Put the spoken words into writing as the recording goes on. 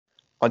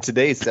On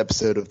today's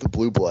episode of the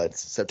Blue Bloods,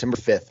 September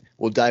 5th,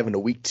 we'll dive into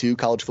Week 2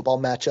 college football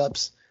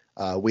matchups.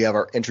 We have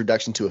our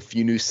introduction to a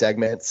few new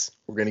segments.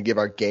 We're going to give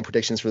our game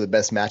predictions for the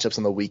best matchups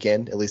on the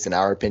weekend, at least in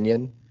our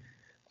opinion.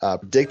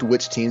 Predict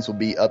which teams will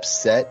be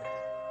upset.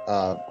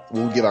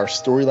 We'll give our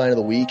storyline of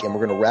the week, and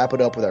we're going to wrap it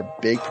up with our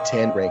Big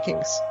Ten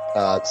rankings.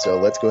 So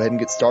let's go ahead and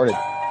get started.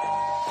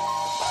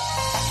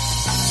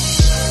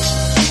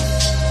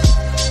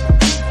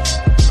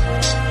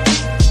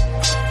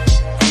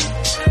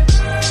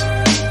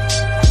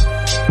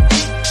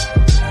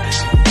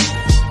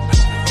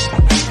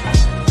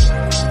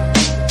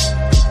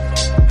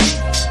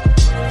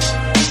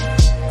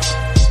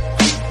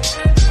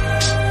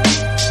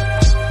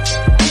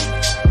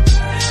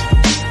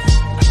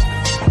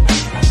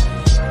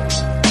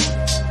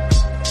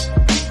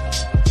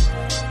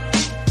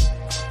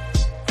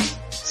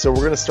 So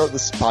we're going to start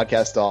this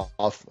podcast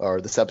off,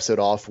 or this episode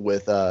off,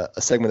 with a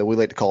segment that we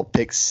like to call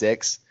Pick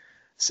Six.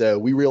 So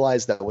we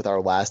realized that with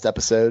our last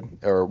episode,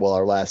 our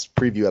last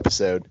preview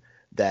episode,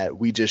 that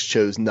we just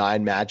chose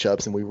 9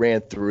 matchups and we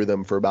ran through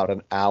them for about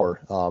an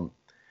hour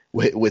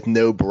with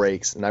no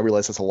breaks. And I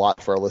realize that's a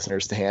lot for our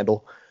listeners to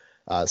handle.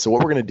 So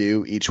what we're going to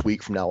do each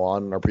week from now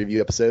on in our preview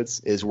episodes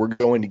is we're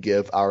going to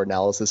give our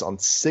analysis on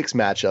 6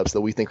 matchups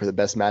that we think are the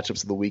best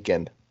matchups of the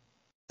weekend.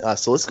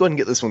 So let's go ahead and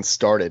get this one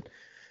started.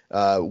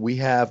 We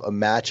have a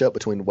matchup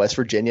between West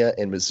Virginia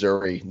and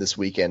Missouri this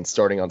weekend,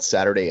 starting on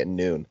Saturday at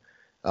noon.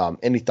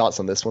 Any thoughts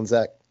on this one,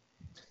 Zach?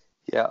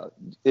 Yeah,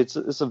 it's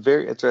a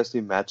very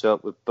interesting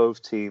matchup with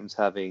both teams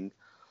having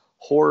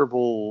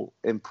horrible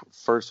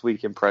first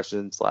week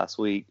impressions last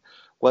week.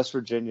 West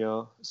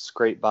Virginia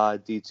scraped by a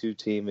D2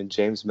 team in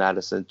James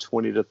Madison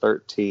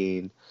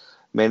 20-13,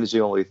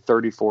 managing only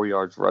 34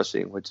 yards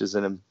rushing, which is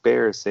an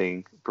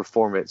embarrassing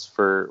performance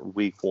for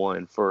week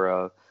 1 for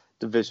a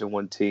Division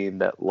I team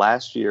that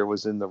last year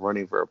was in the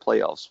running for a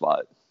playoff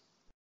spot.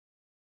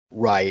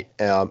 Right.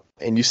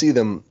 And you see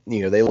them,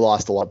 they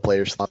lost a lot of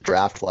players to the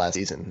draft last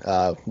season.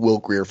 Will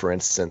Greer, for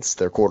instance,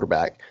 their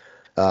quarterback.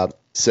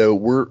 So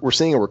we're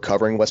seeing a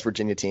recovering West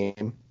Virginia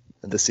team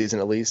this season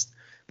at least.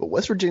 But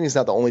West Virginia is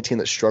not the only team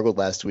that struggled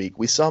last week.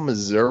 We saw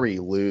Missouri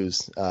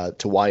lose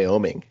to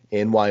Wyoming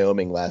in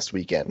Wyoming last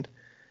weekend.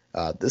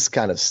 This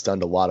kind of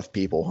stunned a lot of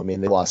people. I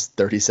mean, they lost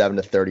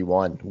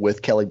 37-31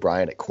 with Kelly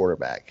Bryant at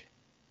quarterback.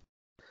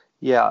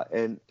 Yeah,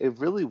 and it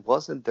really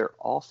wasn't their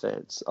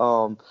offense.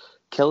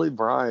 Kelly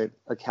Bryant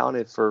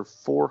accounted for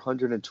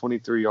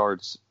 423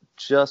 yards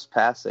just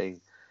passing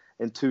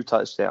and 2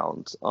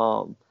 touchdowns.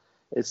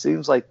 It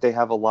seems like they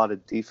have a lot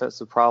of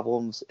defensive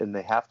problems, and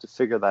they have to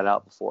figure that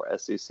out before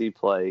SEC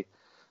play.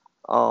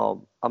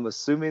 I'm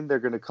assuming they're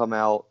going to come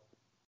out,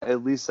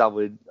 at least I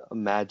would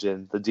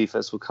imagine the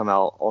defense will come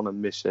out on a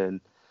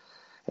mission,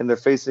 and they're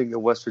facing a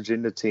West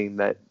Virginia team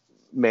that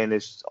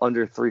managed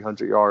under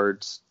 300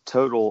 yards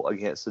total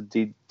against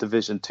a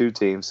Division II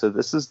team. So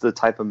this is the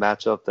type of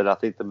matchup that I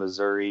think the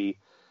Missouri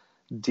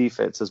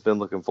defense has been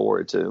looking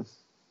forward to.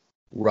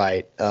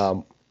 Right.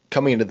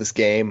 Coming into this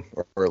game,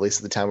 or at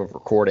least at the time of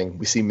recording,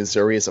 we see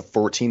Missouri as a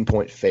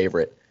 14-point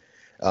favorite.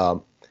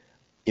 I'm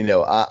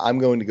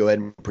going to go ahead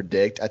and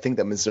predict. I think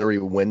that Missouri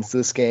wins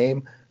this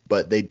game,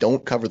 but they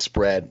don't cover the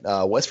spread.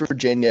 West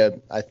Virginia,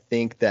 I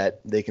think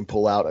that they can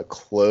pull out a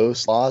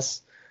close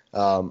loss.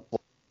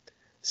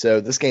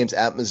 So this game's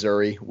at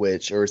Missouri,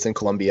 it's in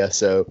Columbia,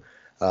 so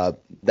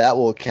that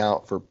will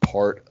account for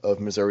part of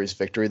Missouri's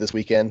victory this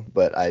weekend,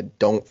 but I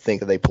don't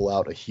think that they pull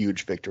out a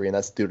huge victory, and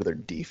that's due to their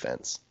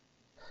defense.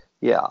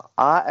 Yeah,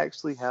 I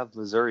actually have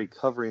Missouri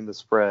covering the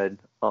spread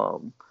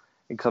and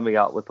coming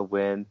out with a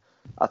win.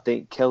 I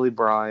think Kelly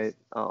Bryant,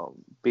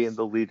 being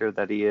the leader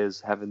that he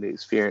is, having the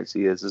experience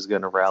he is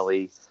going to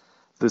rally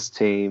this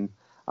team.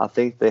 I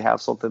think they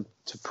have something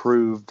to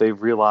prove. They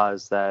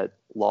realize that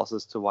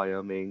losses to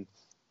Wyoming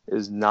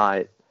is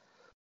not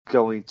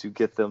going to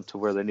get them to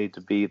where they need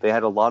to be. They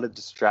had a lot of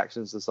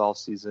distractions this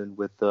offseason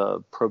with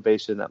the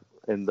probation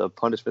and the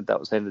punishment that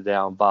was handed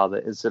down by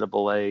the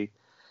NCAA.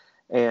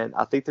 And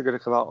I think they're going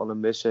to come out on a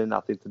mission.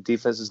 I think the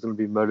defense is going to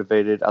be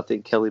motivated. I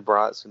think Kelly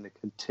Bryant's going to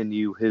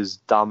continue his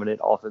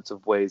dominant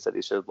offensive ways that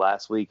he showed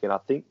last week. And I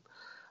think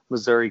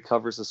Missouri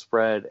covers the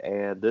spread,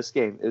 and this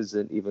game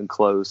isn't even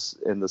close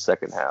in the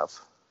second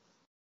half.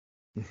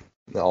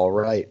 All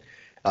right.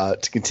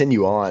 To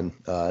continue on,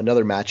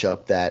 another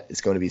matchup that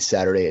is going to be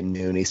Saturday at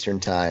noon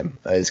Eastern time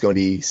is going to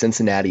be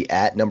Cincinnati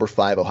at number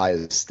 5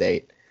 Ohio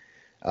State.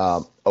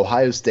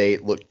 Ohio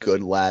State looked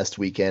good last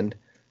weekend.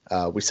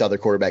 We saw their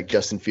quarterback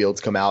Justin Fields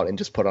come out and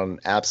just put on an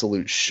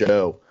absolute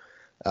show.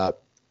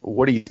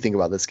 What do you think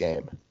about this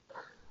game?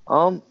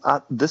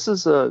 This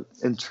is an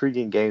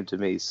intriguing game to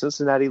me.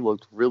 Cincinnati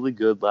looked really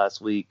good last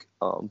week,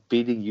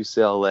 beating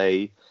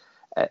UCLA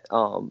at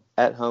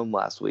home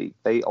last week.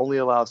 They only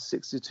allowed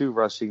 62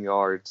 rushing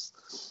yards,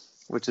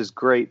 which is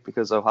great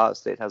because Ohio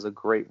State has a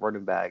great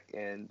running back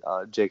in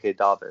J.K.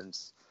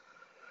 Dobbins.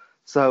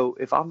 So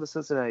if I'm the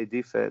Cincinnati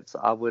defense,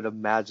 I would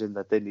imagine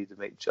that they need to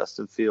make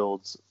Justin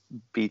Fields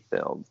beat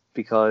them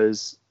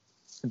because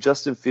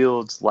Justin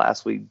Fields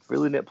last week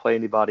really didn't play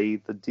anybody.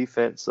 The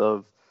defense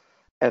of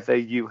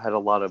FAU had a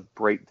lot of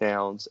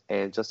breakdowns,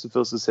 and Justin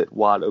Fields has hit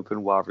wide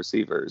open wide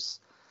receivers.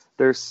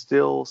 There's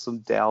still some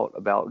doubt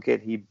about can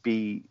he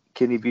be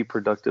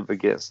productive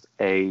against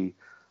a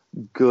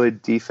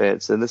good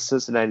defense, and this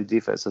Cincinnati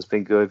defense has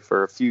been good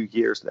for a few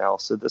years now.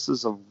 So this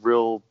is a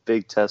real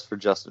big test for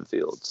Justin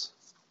Fields.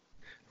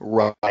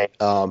 Right.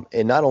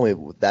 And not only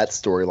that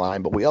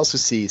storyline, but we also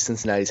see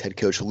Cincinnati's head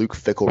coach Luke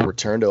Fickell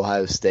return to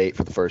Ohio State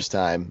for the first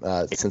time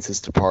since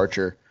his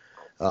departure.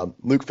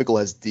 Luke Fickell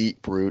has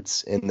deep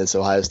roots in this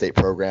Ohio State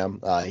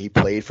program. He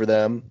played for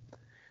them.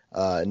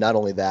 Not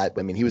only that,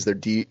 but I mean, he was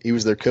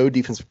their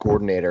co-defensive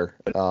coordinator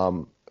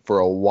for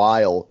a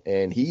while,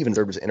 and he even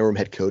served as interim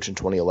head coach in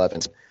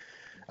 2011.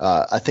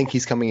 I think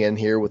he's coming in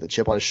here with a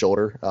chip on his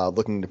shoulder,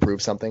 looking to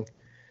prove something.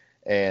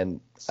 And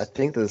I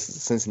think this is a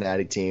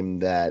Cincinnati team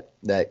that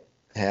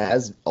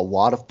has a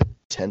lot of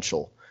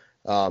potential.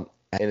 And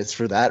it's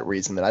for that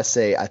reason that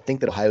I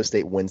think that Ohio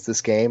State wins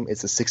this game.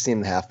 It's a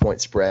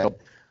 16.5-point spread.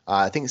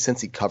 I think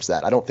Cincy covers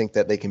that. I don't think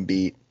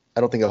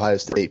Ohio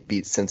State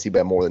beats Cincy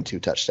by more than 2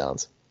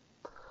 touchdowns.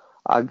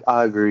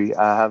 I agree.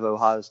 I have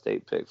Ohio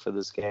State pick for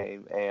this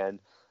game, and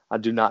I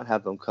do not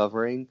have them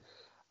covering.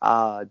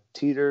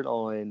 Teetered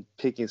on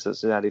picking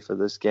Cincinnati for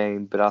this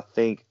game, but I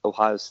think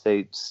Ohio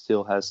State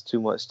still has too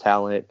much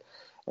talent,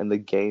 and the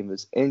game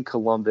is in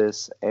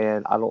Columbus,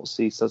 and I don't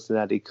see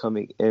Cincinnati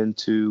coming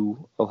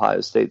into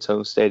Ohio State's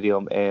home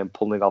stadium and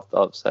pulling off the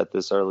upset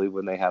this early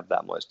when they have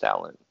that much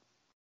talent.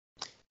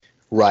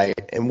 Right.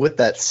 And with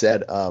that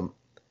said,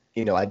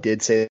 I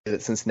did say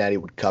that Cincinnati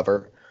would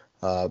cover.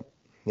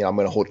 I'm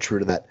going to hold true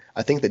to that.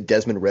 I think that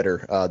Desmond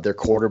Ridder, their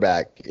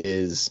quarterback,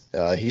 he's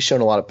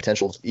shown a lot of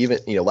potential. Even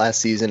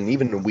last season, and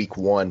even in Week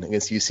 1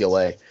 against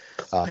UCLA,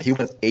 he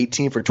went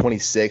 18 for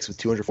 26 with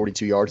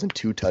 242 yards and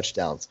 2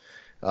 touchdowns.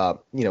 And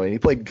he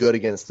played good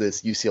against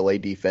this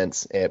UCLA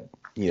defense. And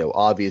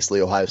obviously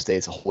Ohio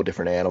State's a whole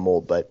different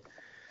animal, but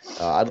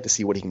I'd like to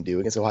see what he can do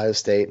against Ohio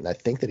State, and I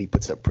think that he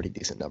puts up pretty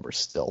decent numbers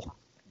still.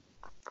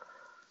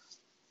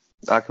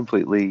 I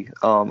completely.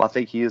 I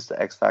think he is the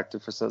X factor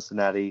for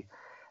Cincinnati.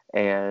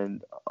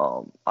 And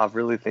I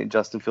really think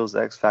Justin Fields is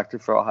the X factor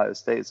for Ohio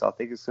State. So I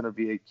think it's going to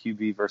be a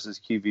QB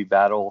versus QB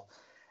battle.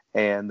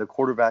 And the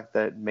quarterback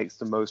that makes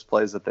the most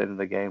plays at the end of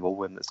the game will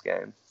win this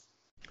game.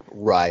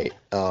 Right.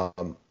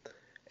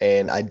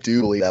 And I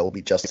do believe that will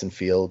be Justin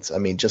Fields. I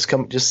mean, just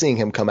seeing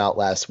him come out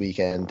last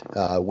weekend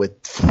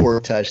with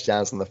 4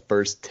 touchdowns in the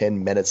first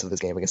 10 minutes of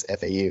this game against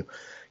FAU.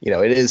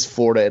 It is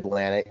Florida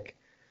Atlantic,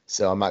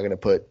 so I'm not going to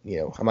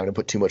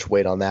put too much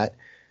weight on that.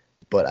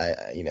 But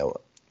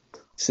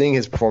seeing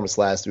his performance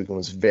last week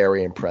was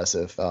very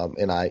impressive,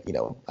 and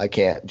I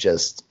can't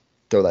just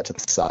throw that to the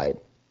side.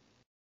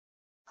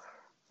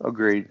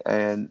 Agreed.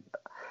 And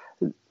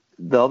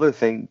the other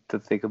thing to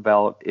think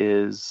about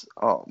is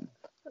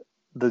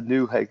the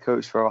new head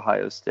coach for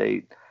Ohio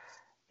State.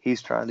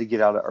 He's trying to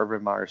get out of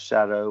Urban Meyer's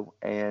shadow,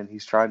 and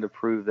he's trying to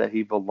prove that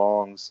he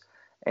belongs.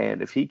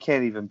 And if he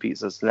can't even beat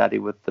Cincinnati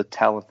with the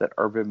talent that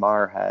Urban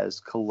Meyer has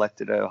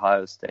collected at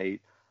Ohio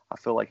State, I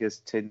feel like his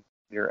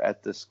tenure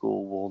at this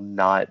school will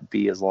not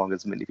be as long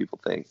as many people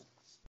think.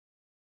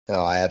 No,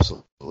 I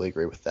absolutely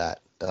agree with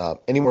that.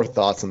 Any more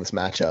thoughts on this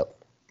matchup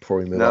before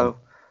we move on? No,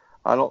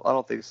 I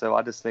don't think so.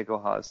 I just think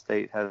Ohio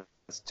State has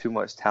too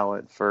much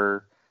talent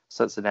for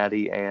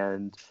Cincinnati,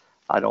 and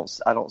I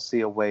don't see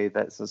a way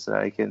that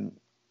Cincinnati can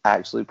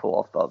actually pull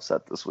off the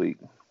upset this week.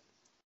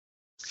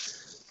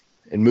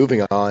 And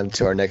moving on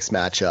to our next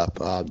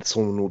matchup, this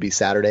one will be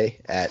Saturday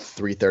at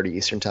 3:30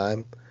 Eastern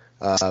Time.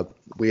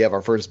 We have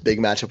our first big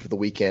matchup of the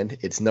weekend.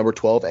 It's number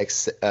 12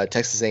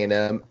 Texas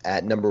A&M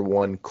at number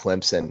 1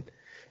 Clemson.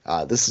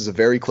 This is a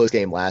very close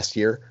game last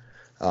year,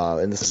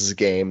 and this is a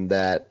game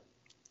that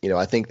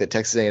I think that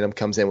Texas A&M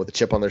comes in with a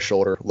chip on their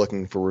shoulder,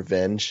 looking for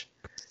revenge,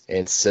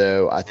 and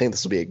so I think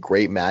this will be a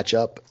great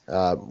matchup.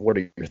 What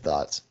are your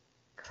thoughts?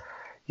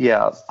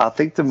 Yeah, I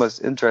think the most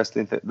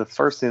interesting thing, the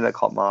first thing that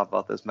caught my eye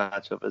about this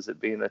matchup is it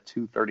being a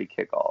 2:30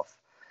 kickoff.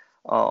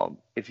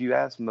 If you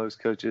ask most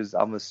coaches,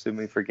 I'm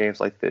assuming for games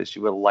like this,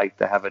 you would like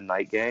to have a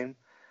night game.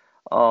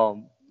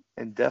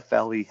 And Death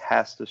Valley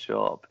has to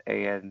show up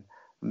and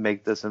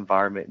make this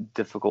environment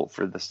difficult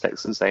for the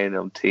Texas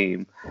A&M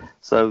team.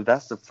 So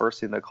that's the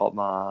first thing that caught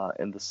my eye.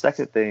 And the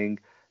second thing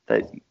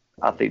that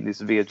I think needs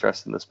to be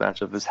addressed in this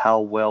matchup is how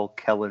well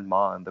Kellen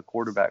Mond, the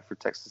quarterback for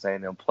Texas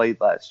A&M, played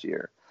last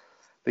year.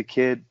 The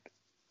kid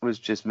was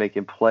just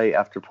making play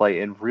after play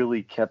and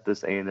really kept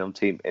this A&M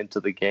team into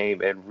the game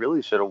and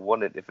really should have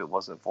won it if it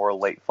wasn't for a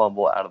late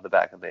fumble out of the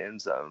back of the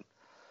end zone.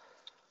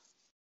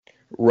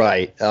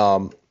 Right.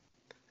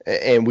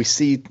 And we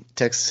see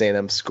Texas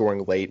A&M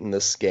scoring late in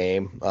this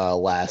game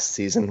last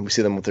season. We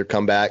see them with their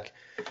comeback.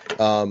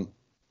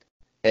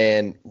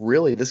 And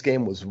really, this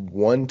game was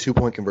 1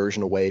 2-point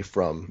conversion away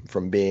from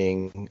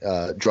being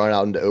drawn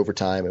out into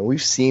overtime. And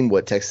we've seen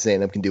what Texas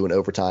A&M can do in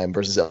overtime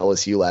versus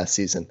LSU last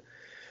season.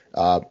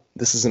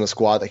 This isn't a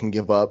squad that can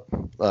give up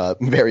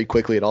very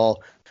quickly at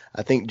all.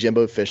 I think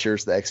Jimbo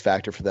Fisher's the X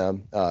factor for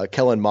them.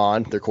 Kellen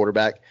Mond, their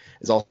quarterback,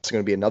 is also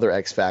going to be another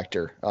X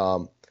factor.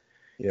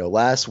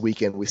 Last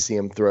weekend we see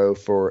him throw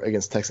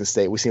against Texas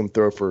State. We see him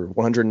throw for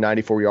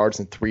 194 yards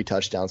and 3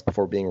 touchdowns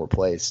before being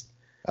replaced.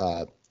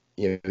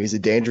 He's a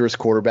dangerous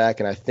quarterback,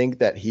 and I think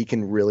that he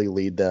can really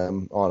lead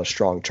them on a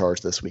strong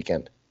charge this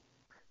weekend.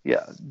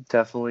 Yeah,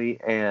 definitely.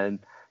 And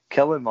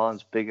Kellen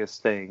Mond's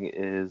biggest thing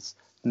is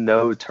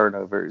no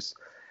turnovers.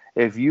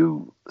 If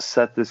you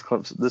set this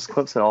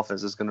Clemson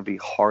offense is going to be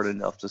hard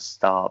enough to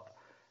stop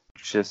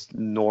just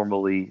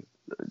normally.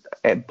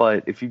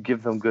 But if you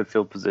give them good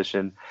field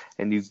position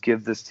and you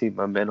give this team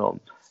momentum,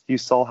 you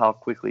saw how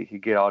quickly he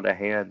could get out of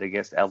hand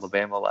against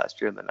Alabama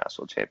last year in the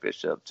national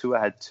championship. Tua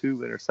had 2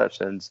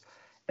 interceptions,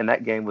 and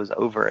that game was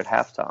over at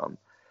halftime.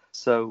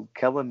 So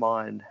Kellen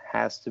Mond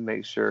has to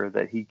make sure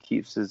that he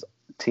keeps his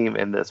team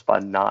in this by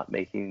not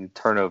making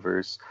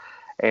turnovers.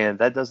 And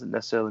that doesn't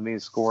necessarily mean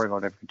scoring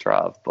on every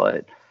drive,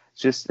 but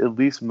just at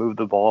least move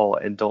the ball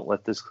and don't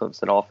let this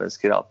Clemson offense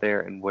get out there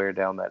and wear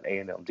down that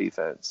A&M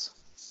defense.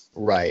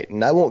 Right,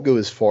 and I won't go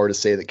as far to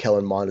say that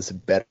Kellen Mond is a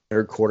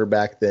better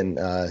quarterback than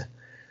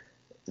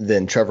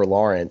Trevor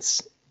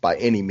Lawrence by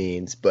any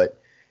means,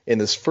 but in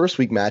this first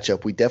week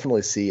matchup, we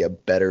definitely see a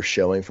better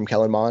showing from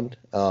Kellen Mond.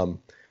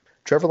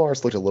 Trevor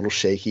Lawrence looked a little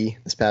shaky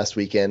this past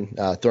weekend,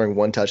 throwing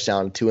 1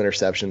 touchdown, 2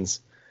 interceptions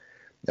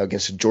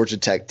against a Georgia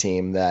Tech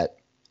team that,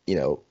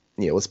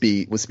 let's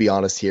be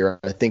honest here.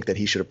 I think that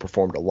he should have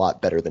performed a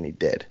lot better than he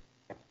did.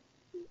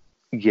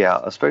 Yeah,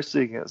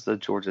 especially against the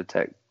Georgia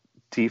Tech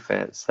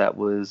defense that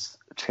was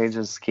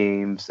changing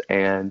schemes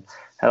and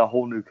had a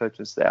whole new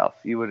coaching staff.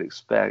 You would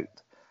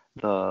expect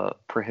the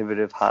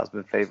prohibitive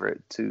Heisman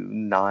favorite to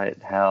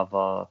not have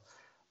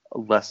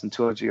less than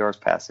 200 yards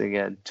passing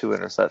and 2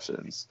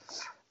 interceptions.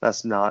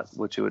 That's not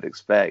what you would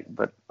expect.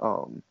 But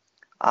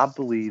I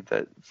believe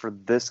that for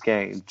this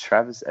game,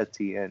 Travis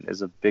Etienne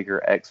is a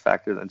bigger X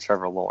factor than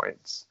Trevor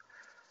Lawrence.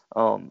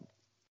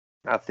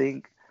 I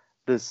think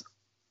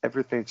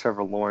everything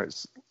Trevor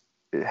Lawrence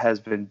has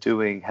been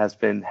doing has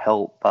been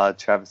helped by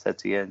Travis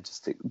Etienne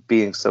just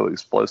being so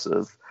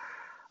explosive.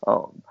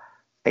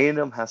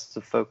 A&M has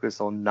to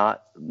focus on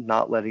not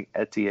letting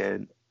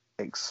Etienne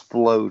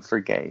explode for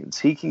games.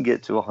 He can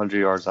get to 100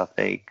 yards, I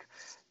think,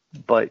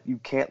 but you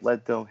can't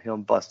let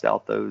him bust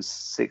out those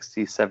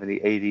 60,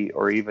 70, 80,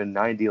 or even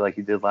 90 like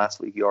he did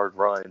last week yard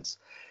runs.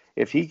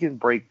 If he can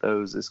break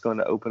those, it's going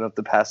to open up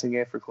the passing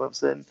game for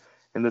Clemson,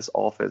 and this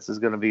offense is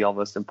going to be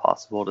almost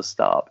impossible to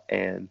stop.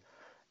 And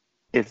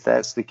if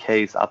that's the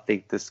case, I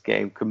think this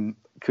game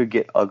could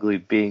get ugly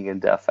being in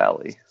Death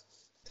Valley.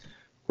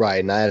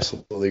 Right, and I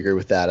absolutely agree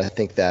with that. I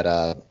think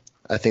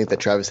that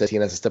Travis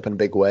Etienne has to step in a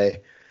big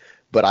way,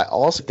 but I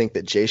also think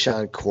that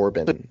Jayshon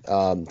Corbin,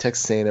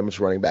 Texas A&M's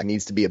running back,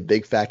 needs to be a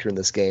big factor in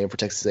this game for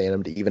Texas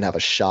A&M to even have a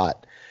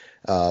shot.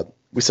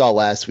 We saw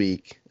last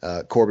week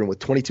Corbin with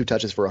 22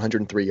 touches for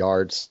 103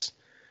 yards.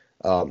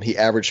 He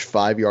averaged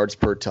 5 yards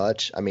per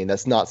touch. I mean,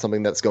 that's not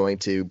something that's going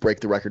to break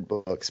the record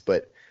books,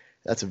 but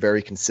that's a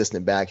very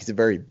consistent back. He's a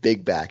very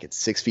big back. It's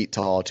 6 feet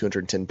tall,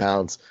 210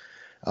 pounds.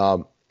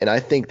 And I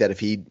think that if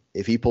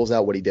he pulls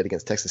out what he did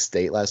against Texas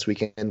State last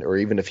weekend, or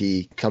even if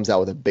he comes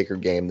out with a bigger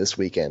game this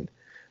weekend,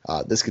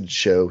 this could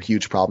show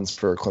huge problems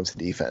for Clemson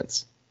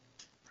defense.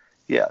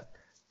 Yeah,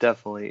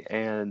 definitely.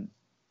 And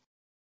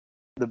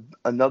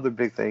another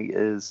big thing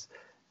is,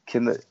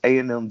 can the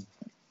A&M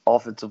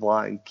offensive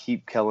line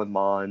keep Kellen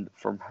Mond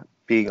from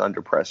being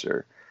under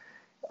pressure?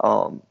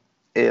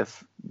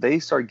 If they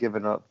start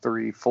giving up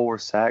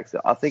 3-4 sacks,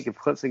 I think if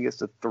Clemson gets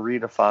to 3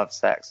 to 5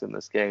 sacks in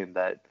this game,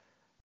 that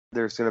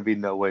there's going to be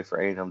no way for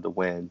A&M to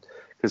win,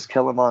 because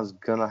Kellen Mond's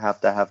going to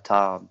have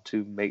time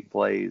to make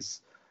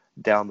plays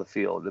down the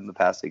field in the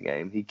passing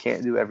game. He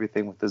can't do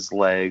everything with his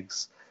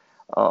legs.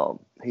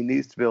 He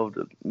needs to be able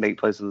to make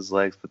plays with his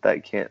legs, but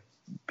that can't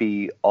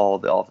be all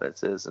the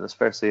offense is, and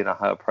especially in a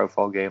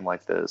high-profile game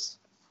like this.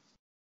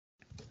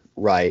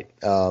 Right.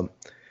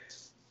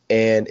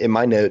 And in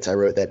my notes, I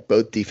wrote that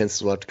both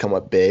defenses will have to come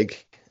up big,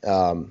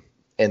 and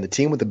the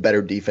team with the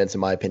better defense,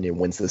 in my opinion,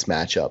 wins this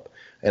matchup.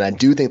 And I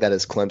do think that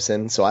is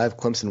Clemson, so I have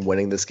Clemson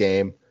winning this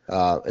game.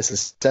 It's a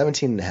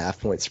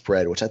 17.5-point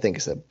spread, which I think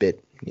is a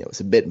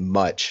bit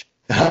much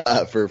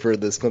for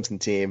this Clemson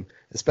team,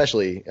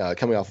 especially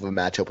coming off of a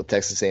matchup with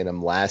Texas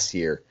A&M last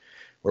year,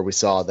 where we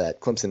saw that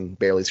Clemson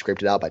barely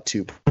scraped it out by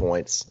 2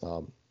 points.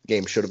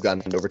 Game should have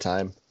gone into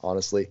overtime,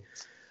 honestly.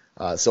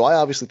 So I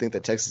obviously think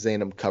that Texas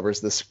A&M covers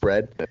this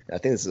spread. I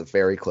think this is a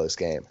very close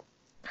game.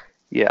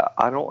 Yeah,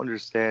 I don't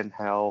understand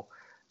how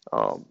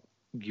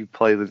you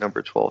play the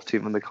number 12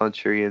 team in the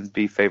country and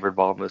be favored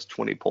by almost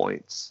 20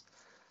 points.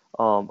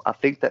 I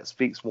think that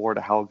speaks more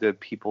to how good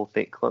people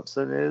think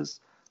Clemson is,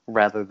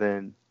 rather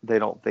than they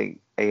don't think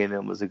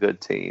A&M is a good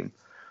team.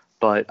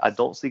 But I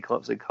don't see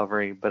Clemson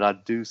covering, but I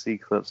do see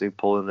Clemson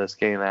pulling this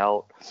game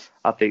out.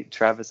 I think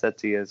Travis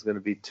Etienne is going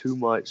to be too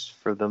much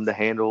for them to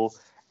handle,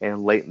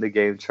 and late in the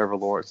game, Trevor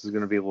Lawrence is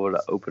going to be able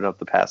to open up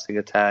the passing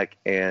attack,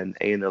 and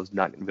A&M's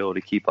not going to be able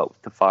to keep up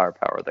with the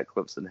firepower that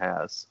Clemson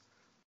has.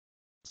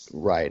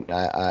 Right.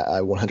 I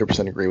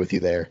 100% agree with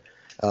you there.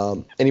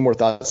 Any more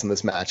thoughts on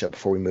this matchup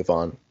before we move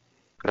on?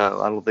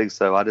 No, I don't think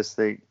so. I just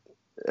think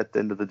at the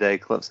end of the day,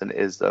 Clemson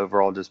is the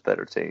overall just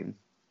better team.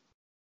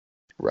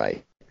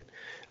 Right.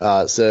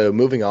 So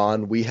moving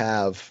on, we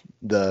have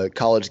the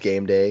college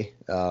game day.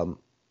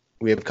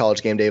 We have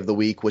college game day of the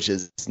week, which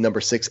is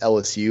number 6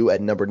 LSU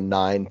at number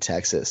 9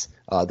 Texas.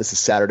 This is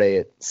Saturday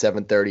at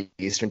 7:30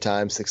 Eastern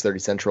Time, 6:30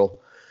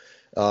 Central.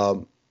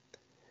 And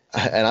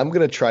I'm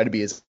gonna try to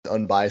be as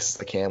unbiased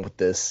as I can with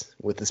this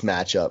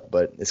matchup,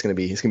 but it's gonna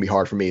be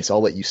hard for me. So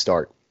I'll let you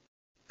start.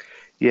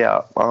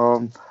 Yeah.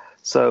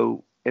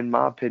 So in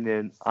my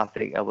opinion, I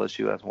think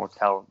LSU has more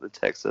talent than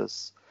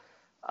Texas.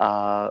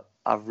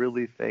 I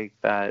really think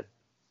that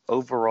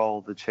overall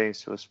the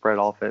change to a spread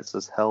offense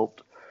has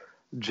helped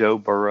Joe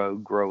Burrow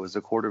grow as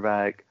a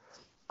quarterback.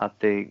 I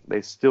think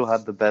they still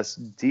have the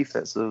best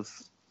defensive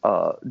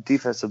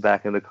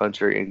back in the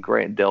country in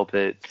Grant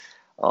Delpit.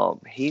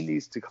 He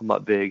needs to come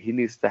up big. He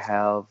needs to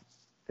have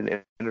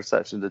an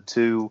interception to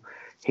 2.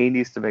 He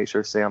needs to make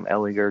sure Sam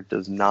Ehlinger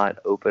does not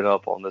open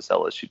up on this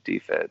LSU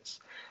defense,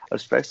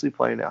 especially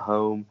playing at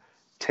home.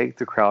 Take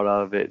the crowd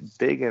out of it.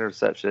 Big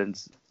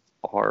interceptions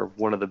are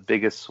one of the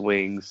biggest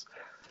swings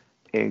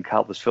in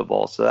college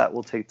football, so that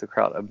will take the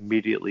crowd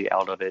immediately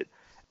out of it.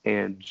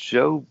 And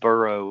Joe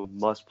Burrow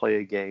must play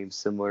a game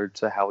similar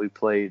to how he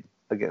played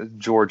against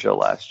Georgia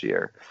last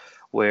year,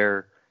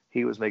 where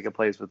he was making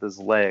plays with his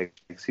legs.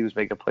 He was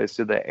making plays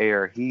through the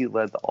air. He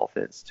led the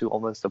offense to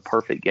almost a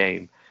perfect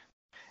game.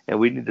 And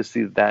we need to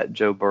see that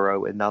Joe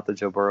Burrow and not the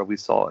Joe Burrow we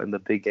saw in the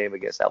big game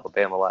against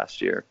Alabama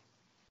last year.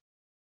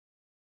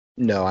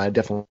 No, I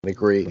definitely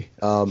agree.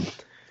 I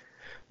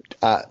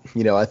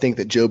think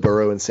that Joe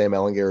Burrow and Sam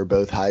Ehlinger are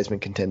both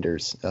Heisman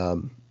contenders.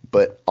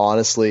 But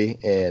honestly,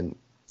 and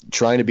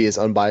trying to be as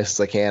unbiased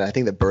as I can, I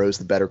think that Burrow's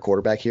the better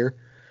quarterback here.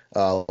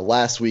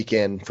 Last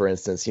weekend, for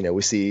instance,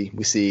 we see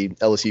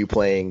LSU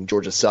playing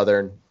Georgia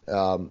Southern,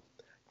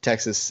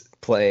 Texas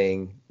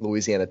playing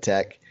Louisiana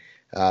Tech.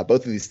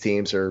 Both of these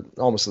teams are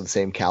almost of the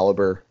same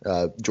caliber.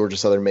 Georgia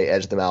Southern may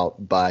edge them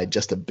out by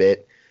just a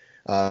bit.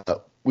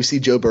 We see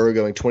Joe Burrow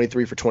going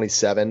 23 for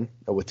 27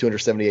 with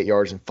 278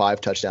 yards and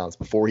 5 touchdowns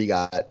before he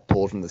got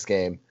pulled from this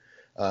game.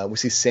 We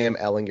see Sam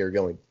Ehlinger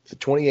going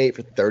 28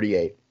 for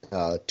 38,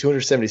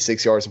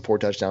 276 yards and 4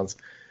 touchdowns.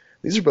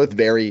 These are both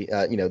very,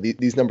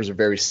 these numbers are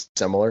very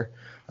similar.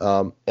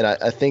 And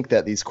I think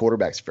that these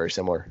quarterbacks are very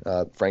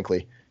similar,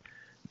 frankly.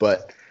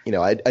 But,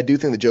 I do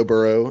think that Joe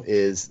Burrow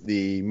is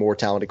the more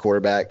talented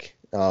quarterback.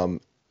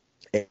 And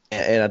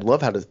I'd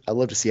love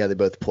to see how they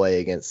both play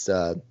against,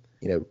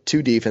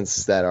 two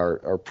defenses that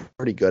are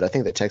pretty good. I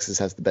think that Texas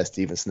has the best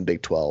defense in the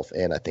Big 12,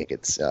 and I think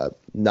it's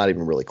not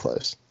even really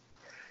close.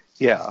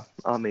 Yeah,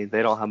 I mean,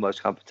 they don't have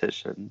much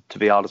competition, to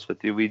be honest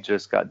with you. We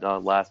just got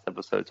done last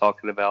episode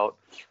talking about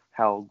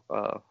how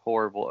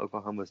horrible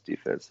Oklahoma's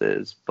defense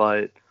is.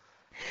 But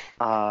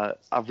I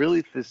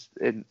really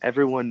and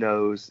everyone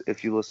knows,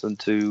 if you listen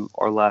to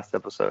our last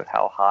episode,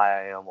 how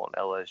high I am on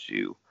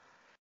LSU.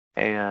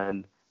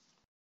 And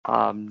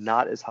I'm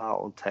not as high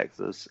on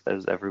Texas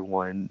as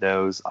everyone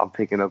knows. I'm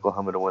picking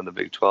Oklahoma to win the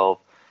Big 12.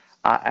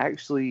 I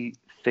actually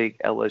think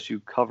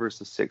LSU covers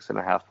the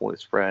 6.5 point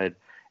spread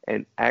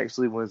and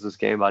actually wins this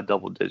game by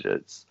double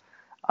digits.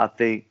 I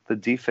think the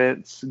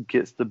defense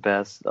gets the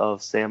best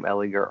of Sam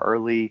Ehlinger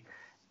early,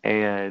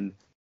 and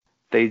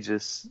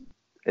Texas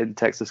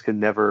can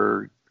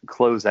never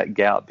close that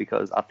gap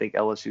because I think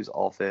LSU's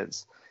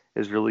offense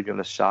is really going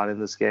to shine in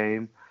this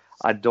game.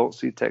 I don't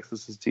see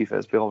Texas's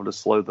defense being able to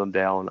slow them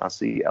down. I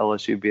see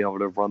LSU being able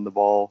to run the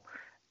ball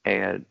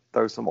and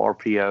throw some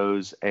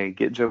RPOs and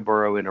get Joe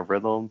Burrow in a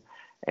rhythm.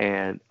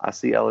 And I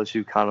see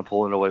LSU kind of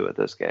pulling away with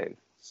this game.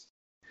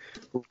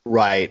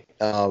 Right.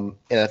 And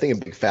I think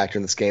a big factor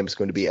in this game is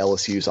going to be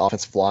LSU's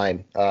offensive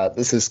line.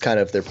 This is kind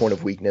of their point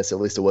of weakness,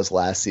 at least it was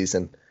last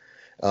season.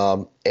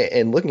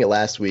 And looking at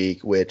last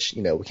week, which,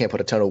 we can't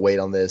put a ton of weight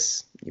on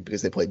this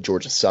because they played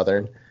Georgia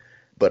Southern,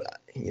 but,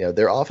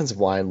 their offensive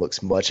line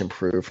looks much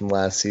improved from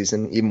last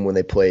season, even when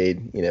they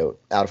played,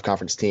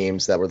 out-of-conference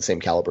teams that were the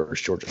same caliber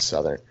as Georgia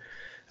Southern.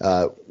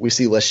 We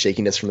see less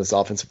shakiness from this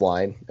offensive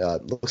line.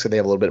 Looks like they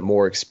have a little bit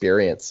more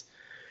experience.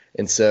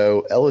 And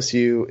so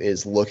LSU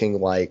is looking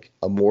like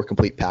a more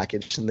complete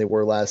package than they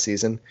were last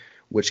season,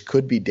 which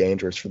could be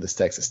dangerous for this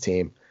Texas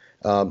team.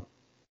 And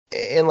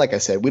like I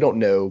said, we don't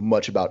know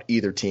much about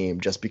either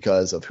team just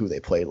because of who they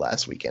played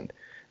last weekend.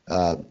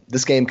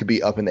 This game could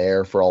be up in the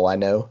air for all I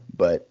know,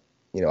 but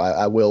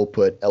I will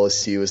put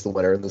LSU as the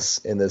winner in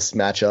this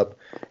matchup,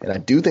 and I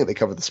do think they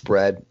cover the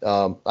spread.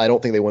 I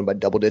don't think they win by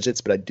double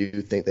digits, but I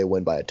do think they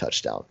win by a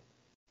touchdown.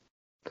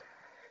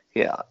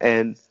 Yeah,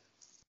 and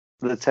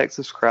the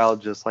Texas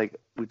crowd, just like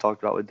we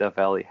talked about with Death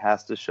Valley,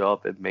 has to show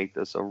up and make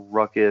this a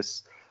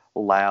ruckus,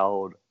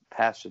 loud,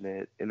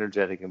 passionate,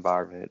 energetic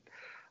environment.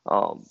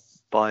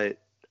 But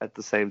at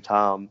the same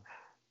time,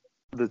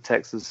 the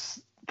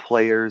Texas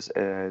players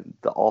and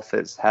the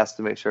offense has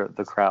to make sure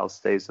the crowd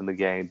stays in the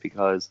game,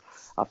 because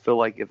I feel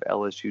like if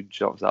LSU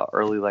jumps out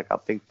early, like I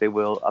think they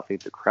will, I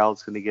think the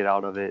crowd's going to get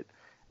out of it,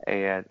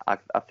 and I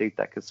think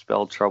that could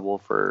spell trouble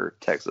for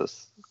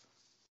Texas.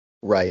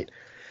 Right.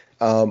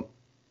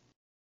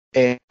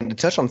 And to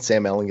touch on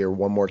Sam Ehlinger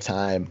one more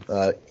time,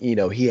 he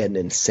had an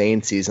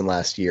insane season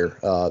last year.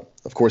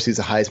 Of course, he's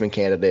a Heisman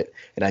candidate,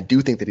 and I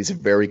do think that he's a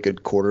very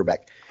good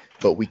quarterback.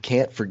 But we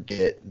can't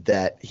forget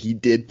that he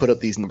did put up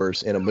these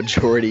numbers in a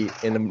majority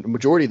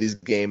of these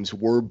games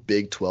were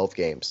Big 12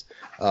 games.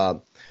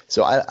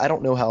 So I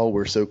don't know how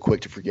we're so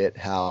quick to forget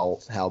how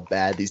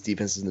bad these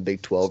defenses in the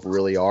Big 12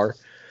 really are.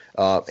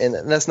 And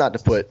that's not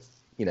to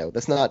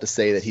that's not to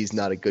say that he's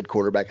not a good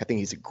quarterback. I think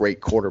he's a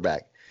great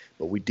quarterback.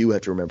 But we do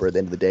have to remember at the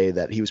end of the day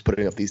that he was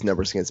putting up these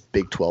numbers against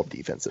Big 12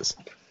 defenses.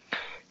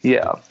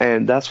 Yeah,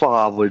 and that's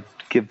why I would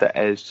give the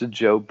edge to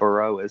Joe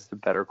Burrow as the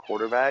better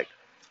quarterback,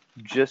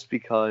 just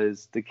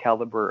because the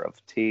caliber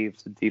of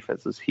teams and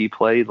defenses he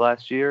played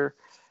last year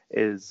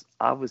is,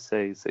 I would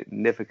say,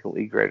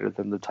 significantly greater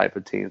than the type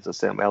of teams that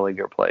Sam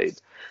Ehlinger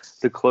played.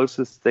 The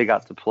closest they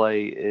got to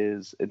play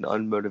is an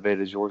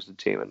unmotivated Georgia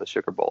team in the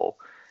Sugar Bowl.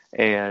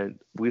 And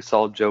we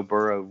saw Joe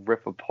Burrow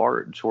rip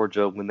apart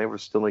Georgia when they were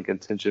still in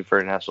contention for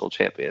a national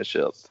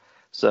championship.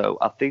 So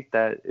I think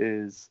that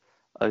is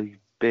some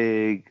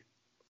big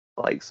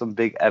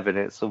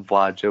evidence of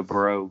why Joe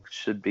Burrow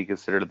should be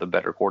considered the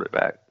better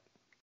quarterback.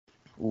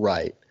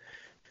 Right.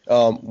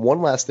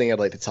 One last thing I'd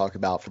like to talk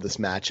about for this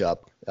matchup,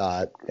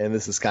 and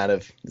this is kind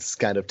of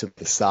to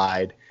the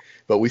side,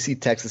 but we see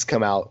Texas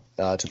come out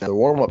to the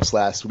warm-ups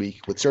last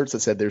week with shirts that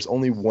said there's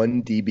only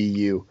one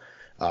DBU.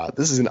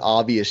 This is an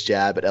obvious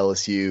jab at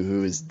LSU,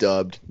 who is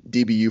dubbed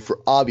DBU for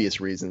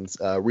obvious reasons.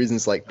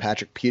 Reasons like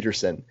Patrick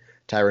Peterson,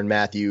 Tyrann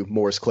Mathieu,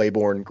 Morris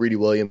Claiborne, Greedy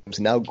Williams,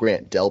 and now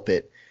Grant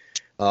Delpit.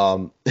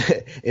 And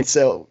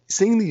so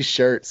seeing these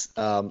shirts,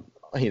 on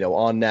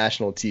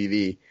national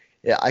TV,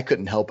 I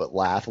couldn't help but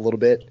laugh a little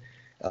bit.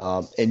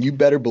 And you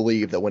better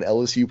believe that when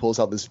LSU pulls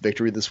out this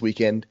victory this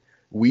weekend,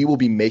 we will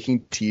be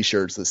making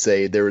T-shirts that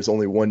say there is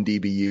only one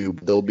DBU,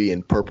 but they'll be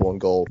in purple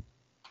and gold.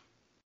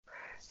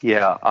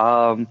 Yeah.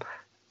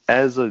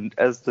 As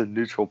the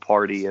neutral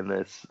party in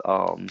this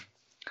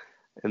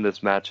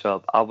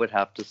matchup, I would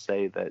have to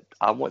say that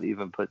I wouldn't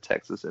even put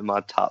Texas in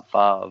my top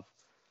 5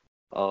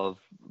 of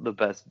the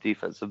best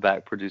defensive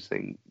back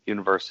producing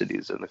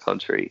universities in the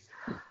country.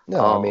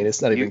 No,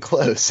 it's not even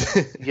close.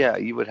 Yeah,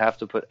 you would have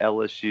to put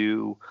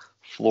LSU,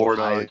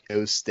 Florida,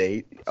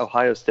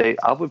 Ohio State.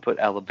 I would put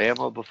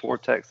Alabama before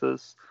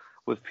Texas,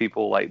 with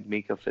people like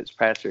Minka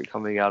Fitzpatrick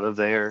coming out of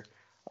there.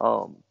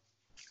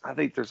 I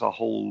think there's a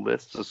whole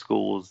list of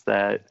schools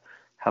that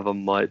have a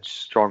much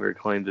stronger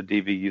claim to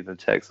DBU than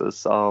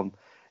Texas.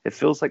 It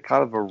feels like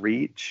kind of a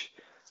reach.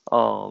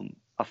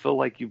 I feel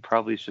like you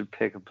probably should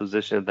pick a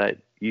position that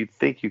you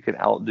think you can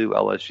outdo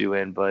LSU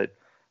in, but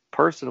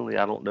personally,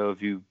 I don't know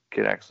if you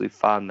can actually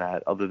find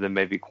that other than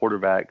maybe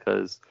quarterback,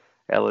 because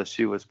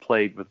LSU was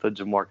played with the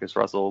Jamarcus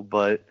Russell.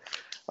 But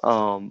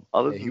other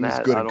than that, he was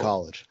good in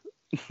college.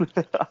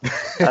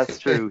 That's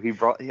true. He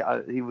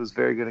was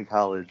very good in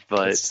college,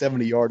 but that's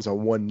 70 yards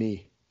on one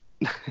knee.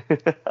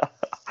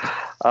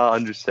 I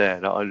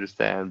understand,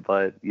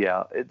 but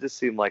yeah, it just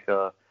seemed like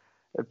a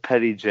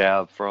petty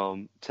jab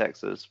from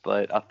Texas,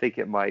 but I think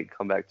it might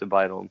come back to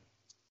bite them.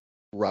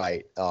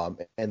 Right.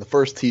 And the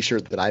first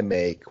T-shirt that I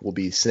make will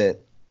be sent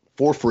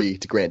for free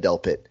to Grant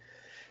Delpit.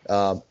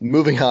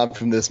 Moving on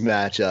from this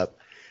matchup,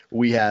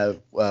 we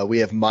have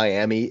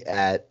Miami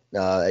at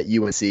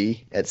UNC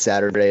at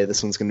Saturday.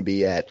 This one's going to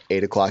be at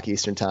 8 o'clock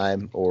Eastern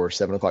time or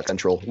 7 o'clock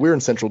Central. We're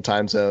in Central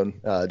time zone,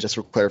 just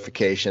for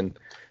clarification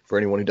for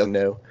anyone who doesn't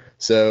know.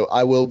 So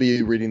I will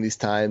be reading these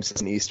times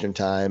in Eastern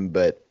time,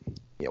 but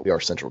we are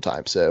Central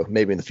time. So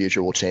maybe in the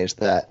future we'll change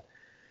that.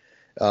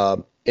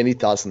 Any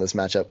thoughts on this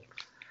matchup?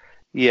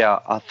 Yeah,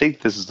 I think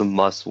this is a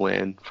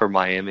must-win for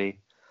Miami.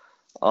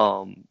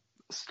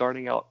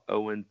 Starting out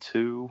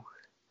 0-2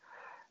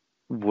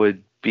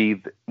 would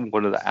be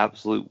one of the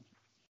absolute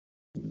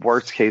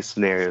worst-case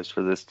scenarios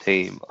for this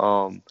team.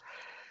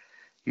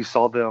 You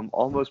saw them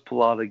almost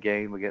pull out a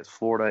game against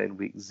Florida in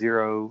week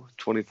 0,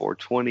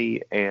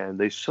 24-20, and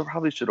they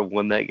probably should have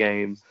won that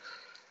game.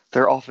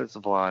 Their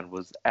offensive line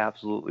was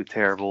absolutely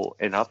terrible,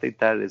 and I think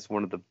that is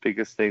one of the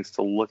biggest things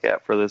to look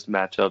at for this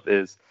matchup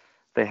is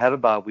they had a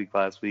bye week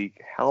last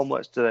week. How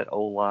much did that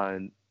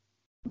O-line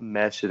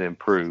mesh and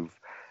improve?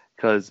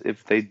 Because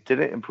if they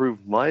didn't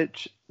improve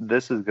much,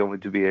 this is going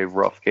to be a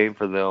rough game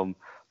for them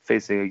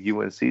facing a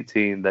UNC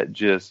team that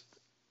just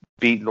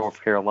beat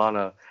North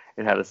Carolina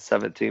and had a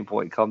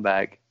 17-point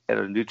comeback at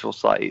a neutral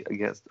site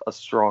against a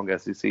strong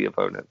SEC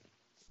opponent.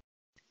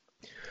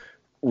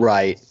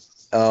 Right.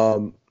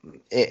 And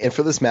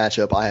for this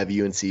matchup, I have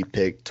UNC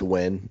picked to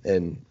win.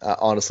 And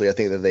honestly, I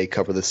think that they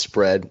cover the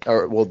spread.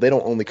 They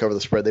don't only cover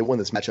the spread. They win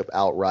this matchup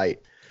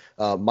outright.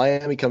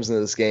 Miami comes into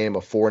this game a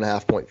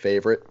 4.5-point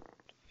favorite.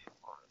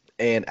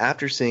 And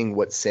after seeing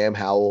what Sam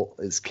Howell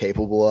is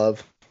capable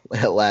of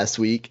last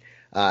week,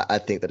 I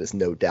think that is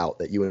no doubt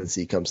that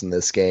UNC comes in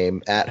this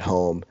game at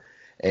home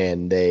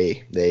and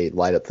they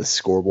light up the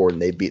scoreboard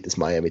and they beat this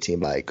Miami team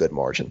by a good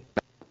margin.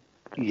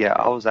 Yeah,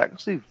 I was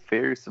actually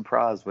very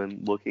surprised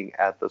when looking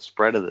at the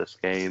spread of this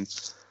game.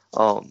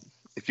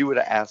 If you would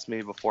have asked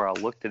me before I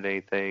looked at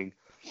anything,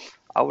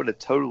 I would have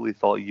totally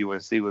thought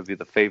UNC would be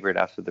the favorite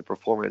after the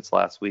performance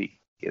last week,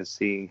 and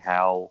seeing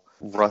how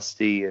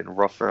rusty and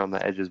rough around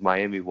the edges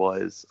Miami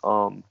was.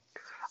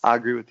 I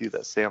agree with you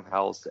that Sam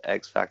Howell's the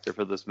X factor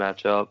for this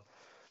matchup.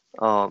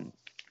 Um,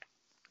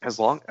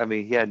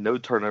 he had no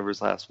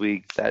turnovers last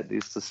week. That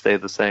needs to stay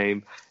the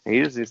same. And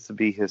he just needs to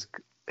be his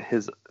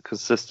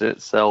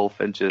consistent self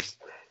and just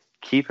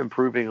keep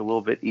improving a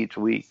little bit each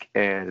week.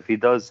 And if he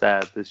does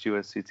that, this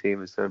UNC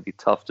team is going to be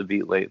tough to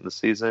beat late in the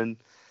season.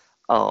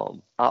 I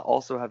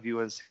also have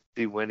UNC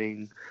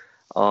winning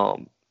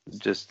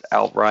just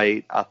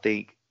outright. I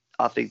think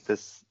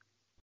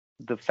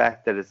the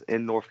fact that it's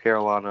in North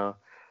Carolina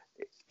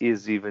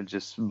is even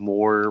just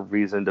more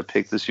reason to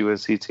pick this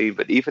UNC team.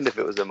 But even if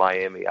it was in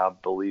Miami, I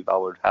believe I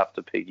would have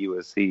to pick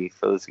UNC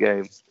for this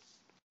game.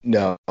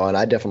 No, and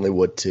I definitely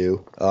would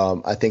too.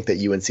 I think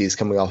that UNC is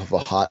coming off of a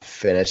hot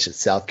finish at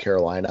South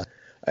Carolina,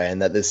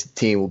 and that this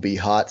team will be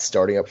hot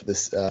starting up for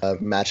this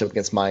matchup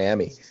against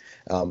Miami.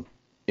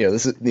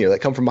 This is that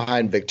come from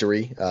behind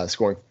victory,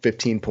 scoring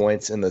 15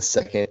 points in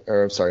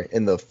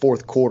the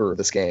fourth quarter of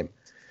this game.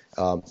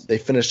 They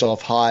finished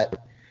off hot.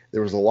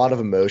 There was a lot of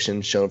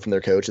emotion shown from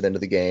their coach at the end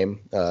of the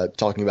game,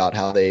 talking about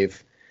how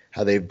they've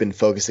been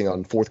focusing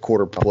on fourth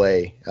quarter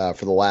play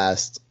for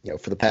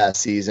the past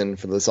season,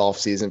 for this off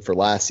season, for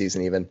last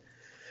season even.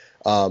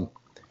 And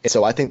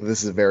so I think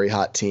this is a very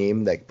hot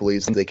team that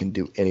believes they can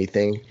do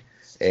anything,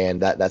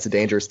 and that's a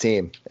dangerous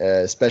team,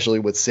 especially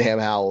with Sam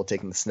Howell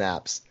taking the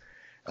snaps.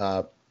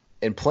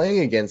 And playing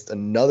against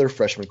another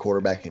freshman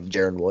quarterback in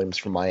Jaron Williams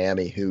from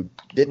Miami, who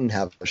didn't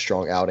have a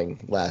strong outing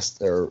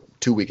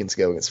 2 weekends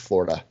ago against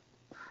Florida.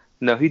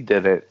 No, he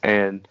didn't,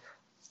 and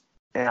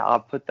I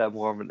put that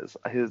more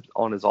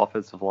on his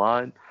offensive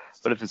line.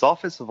 But if his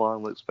offensive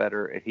line looks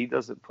better and he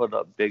doesn't put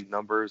up big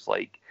numbers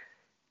like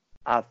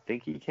I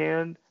think he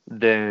can,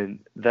 then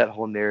that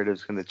whole narrative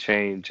is going to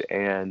change.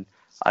 And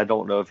I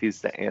don't know if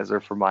he's the answer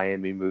for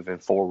Miami moving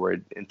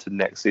forward into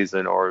next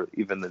season or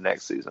even the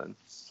next season.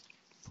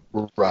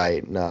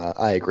 Right. No,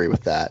 I agree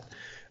with that.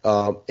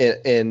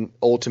 And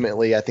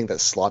ultimately, I think that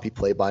sloppy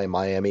play by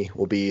Miami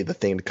will be the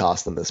thing to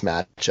cost them this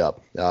matchup.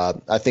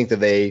 I think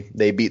that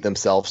they beat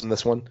themselves in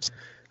this one,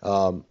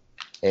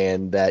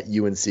 and that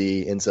UNC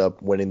ends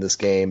up winning this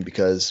game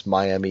because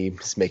Miami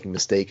is making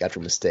mistake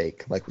after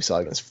mistake, like we saw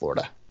against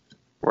Florida.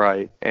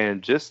 Right.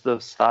 And just a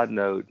side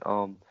note,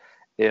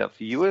 if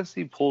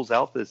UNC pulls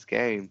out this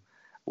game,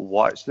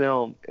 watch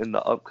them in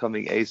the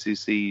upcoming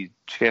ACC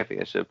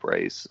championship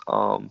race.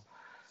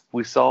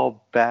 We saw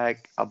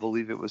back, I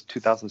believe it was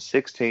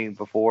 2016,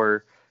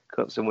 before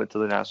Clemson went to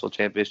the national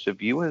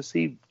championship,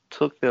 UNC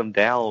took them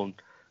down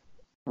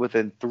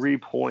within 3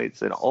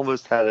 points and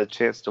almost had a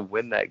chance to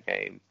win that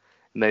game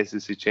in the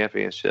ACC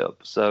championship.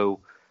 So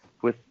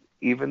with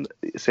even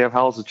Sam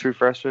Howell's a true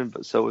freshman,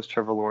 but so was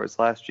Trevor Lawrence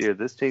last year,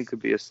 this team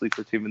could be a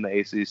sleeper team in the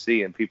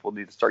ACC, and people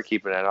need to start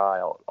keeping an eye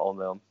out on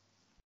them.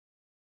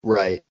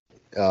 Right.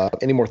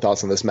 Any more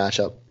thoughts on this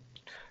matchup?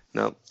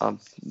 No, I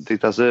think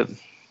that's it.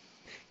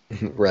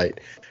 Right.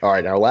 All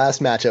right. Our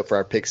last matchup for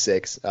our pick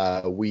six,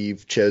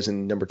 we've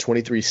chosen number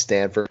 23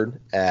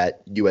 Stanford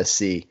at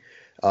USC.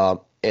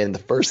 And the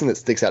first thing that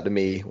sticks out to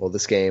me, well,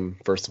 this game,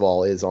 first of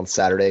all, is on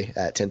Saturday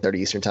at 10:30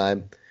 Eastern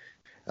time.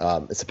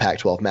 It's a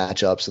Pac-12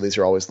 matchup, so these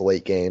are always the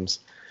late games.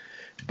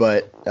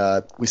 But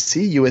we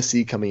see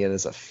USC coming in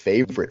as a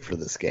favorite for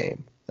this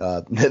game.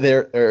 Or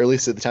at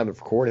least at the time of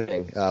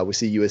recording, we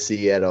see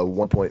USC at a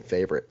 1-point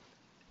favorite.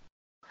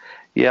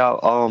 Yeah,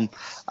 I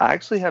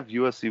actually have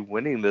USC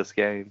winning this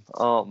game.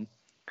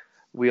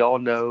 We all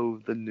know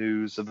the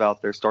news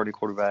about their starting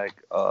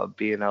quarterback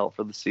being out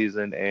for the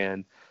season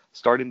and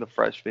starting the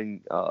freshman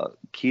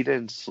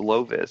Keaton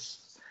Slovis.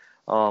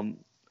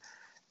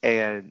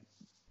 And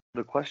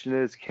the question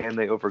is, can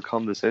they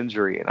overcome this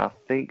injury? And I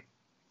think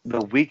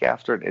the week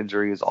after an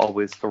injury is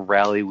always the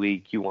rally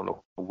week. You want to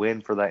win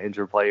for that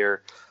injured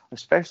player,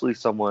 especially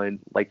someone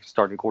like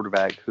starting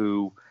quarterback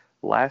who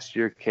last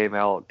year came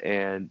out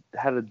and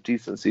had a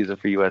decent season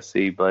for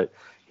USC, but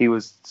he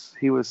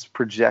was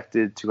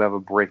projected to have a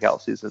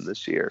breakout season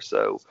this year.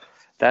 So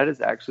that is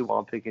actually why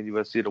I'm picking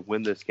USC to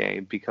win this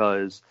game,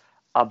 because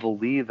I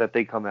believe that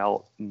they come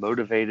out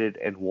motivated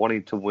and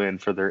wanting to win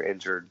for their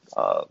injured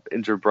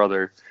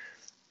brother.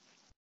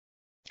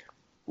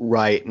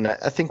 Right, and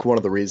I think one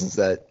of the reasons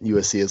that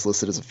USC is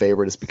listed as a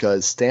favorite is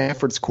because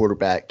Stanford's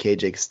quarterback,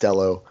 KJ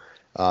Costello,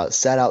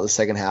 sat out the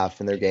second half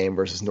in their game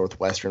versus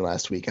Northwestern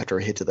last week after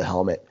a hit to the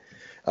helmet.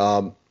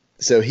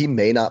 So he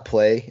may not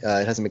play. It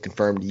hasn't been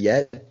confirmed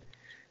yet.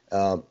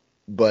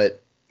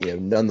 But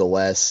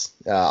nonetheless,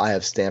 I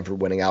have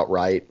Stanford winning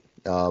outright.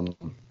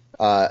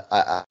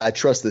 I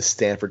trust this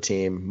Stanford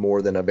team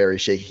more than a very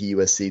shaky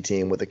USC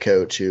team with a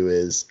coach who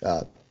is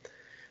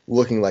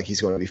looking like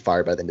he's going to be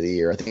fired by the end of the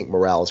year. I think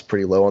morale is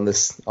pretty low on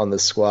this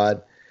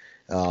squad,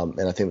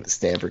 and I think that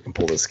Stanford can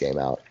pull this game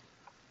out.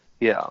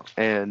 Yeah,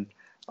 and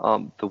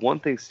the one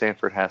thing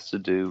Stanford has to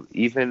do,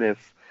 even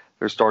if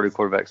their starting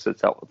quarterback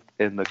sits out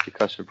in the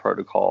concussion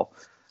protocol,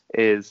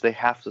 is they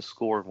have to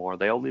score more.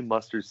 They only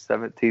mustered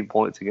 17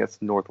 points against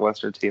the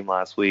Northwestern team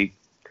last week.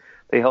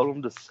 They held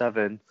them to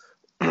 7,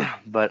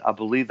 but I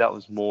believe that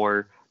was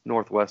more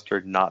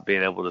Northwestern not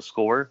being able to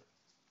score,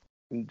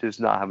 just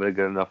not having a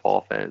good enough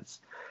offense.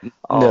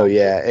 No,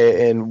 yeah,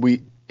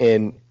 and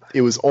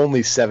it was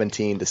only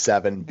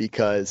 17-7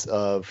 because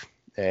of,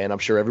 and I'm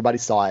sure everybody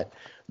saw it,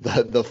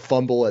 the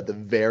fumble at the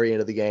very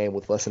end of the game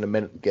with less than a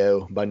minute to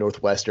go by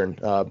Northwestern.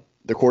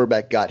 The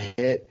quarterback got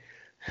hit.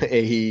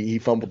 He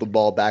fumbled the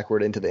ball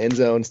backward into the end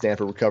zone.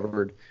 Stanford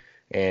recovered,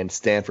 and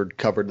Stanford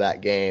covered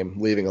that game,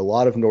 leaving a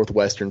lot of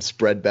Northwestern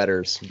spread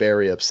bettors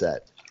very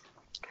upset.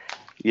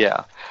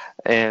 Yeah,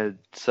 and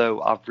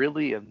so I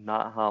really am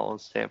not high on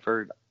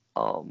Stanford.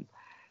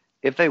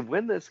 If they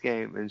win this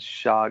game and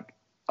shock,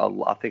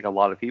 I think a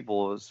lot of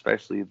people,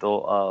 especially the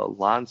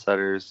line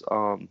setters,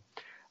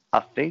 I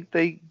think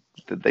they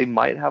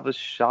might have a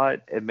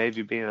shot at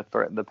maybe being a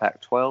threat in the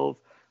Pac-12,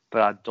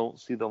 but I don't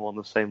see them on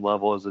the same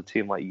level as a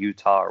team like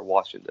Utah or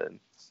Washington.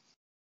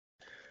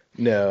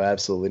 No,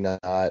 absolutely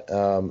not.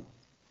 And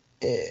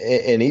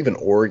even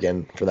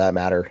Oregon, for that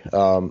matter.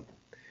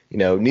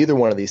 Neither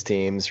one of these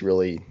teams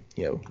really,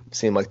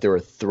 seemed like they were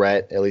a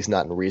threat, at least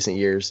not in recent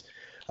years.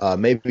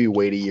 Maybe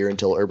wait a year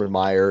until Urban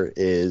Meyer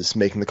is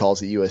making the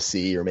calls at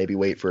USC, or maybe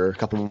wait for a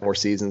couple more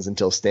seasons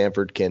until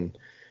Stanford can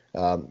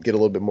get a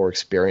little bit more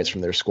experience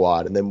from their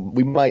squad. And then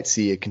we might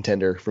see a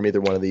contender from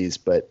either one of these.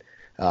 But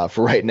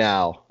for right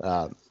now,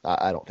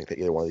 I don't think that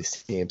either one of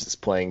these teams is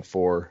playing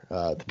for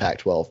the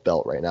Pac-12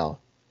 belt right now.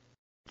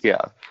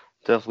 Yeah,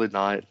 definitely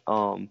not.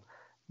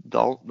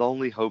 The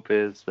only hope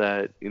is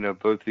that,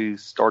 both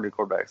these starting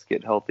quarterbacks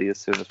get healthy as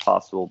soon as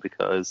possible,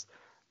 because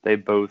they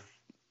both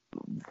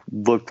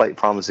looked like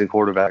promising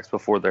quarterbacks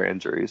before their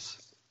injuries.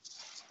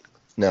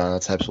 No,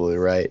 that's absolutely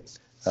right.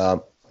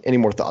 Any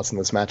more thoughts on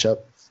this matchup?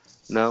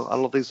 No, I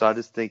don't think so. I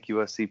just think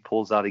USC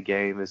pulls out a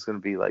game. It's going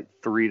to be like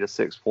 3 to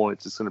 6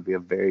 points. It's going to be a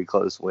very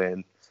close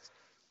win.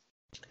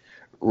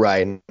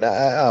 Right. And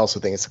I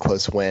also think it's a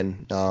close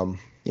win.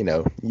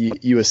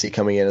 USC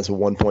coming in as a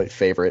 1-point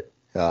favorite.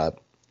 I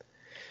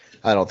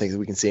don't think that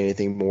we can see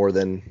anything more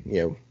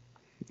than,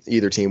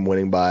 either team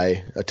winning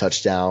by a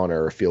touchdown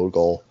or a field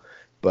goal.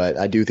 But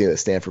I do think that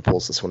Stanford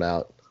pulls this one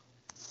out.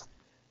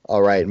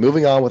 All right,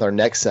 moving on with our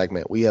next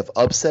segment, we have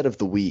Upset of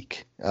the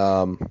Week.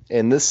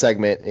 In this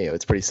segment,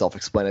 it's pretty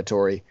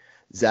self-explanatory.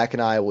 Zach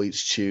and I will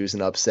each choose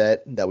an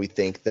upset that we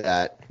think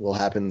that will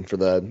happen for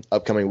the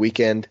upcoming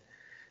weekend.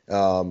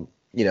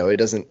 It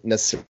doesn't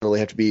necessarily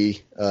have to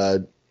be a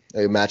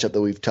matchup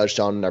that we've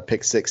touched on in our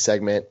Pick 6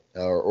 segment,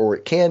 or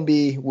it can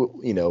be.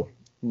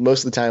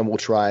 Most of the time we'll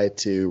try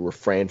to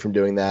refrain from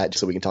doing that just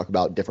so we can talk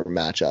about different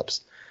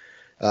matchups.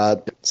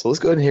 So let's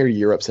go ahead and hear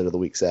your upset of the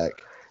week, Zach.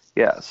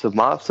 Yeah, so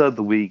my upset of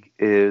the week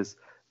is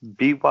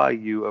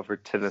BYU over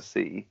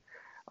Tennessee.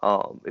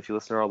 If you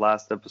listen to our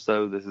last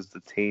episode, this is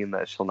the team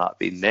that shall not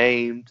be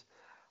named.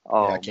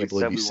 I can't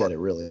believe you said it,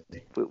 really.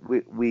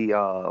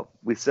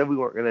 We said we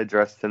weren't going to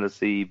address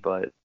Tennessee,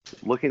 but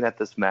looking at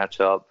this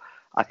matchup,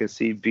 I can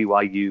see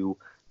BYU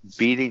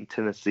beating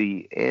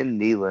Tennessee in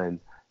Neyland,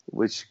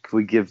 which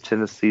would give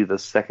Tennessee the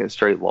second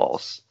straight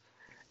loss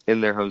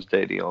in their home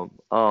stadium.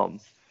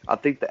 I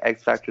think the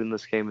X factor in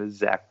this game is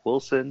Zach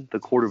Wilson, the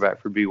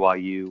quarterback for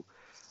BYU.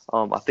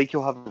 I think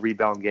he'll have a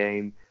rebound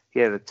game.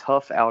 He had a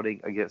tough outing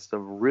against a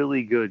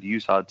really good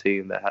Utah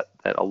team that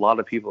a lot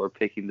of people are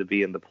picking to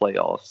be in the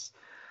playoffs.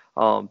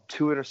 2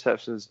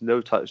 interceptions,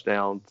 no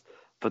touchdowns,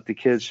 but the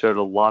kid showed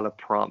a lot of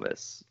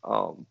promise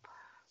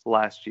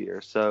last year.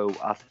 So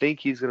I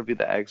think he's going to be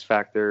the X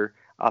factor.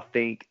 I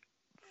think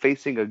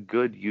facing a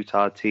good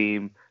Utah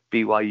team,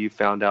 BYU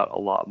found out a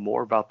lot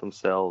more about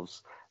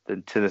themselves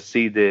than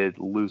Tennessee did,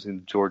 losing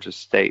to Georgia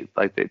State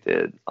like they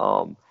did.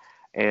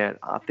 And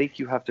I think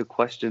you have to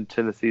question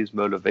Tennessee's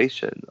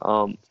motivation.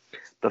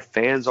 The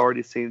fans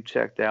already seem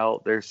checked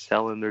out. They're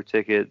selling their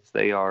tickets.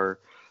 They are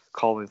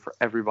calling for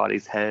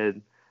everybody's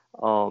head.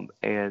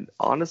 And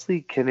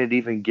honestly, can it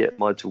even get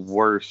much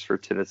worse for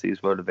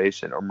Tennessee's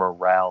motivation or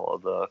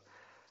morale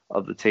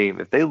of the team?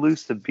 If they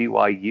lose to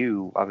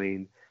BYU, I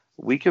mean,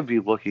 we could be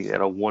looking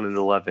at a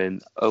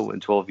 1-11,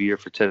 0-12 year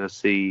for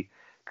Tennessee,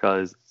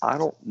 because I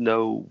don't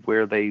know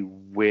where they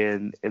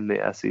win in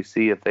the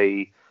SEC if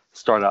they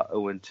start out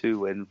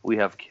 0-2 and we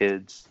have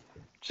kids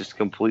just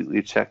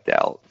completely checked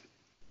out.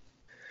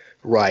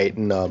 Right,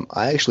 and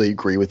I actually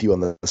agree with you on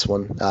this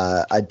one.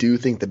 I do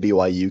think the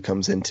BYU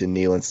comes into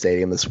Neyland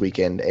Stadium this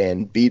weekend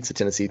and beats a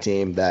Tennessee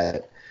team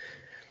that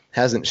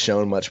hasn't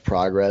shown much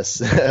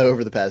progress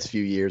over the past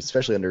few years,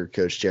 especially under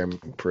Coach Jeremy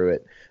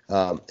Pruitt.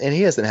 And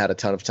he hasn't had a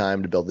ton of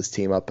time to build this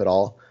team up at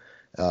all.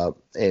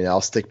 And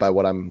I'll stick by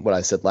what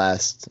I said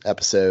last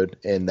episode,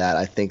 in that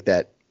I think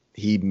that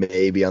he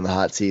may be on the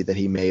hot seat, that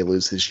he may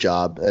lose his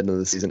job at the end of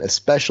the season,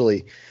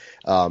 especially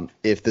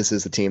if this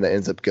is the team that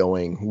ends up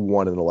going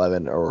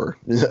 1-11 or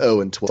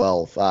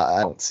 0-12.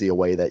 I don't see a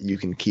way that you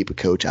can keep a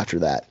coach after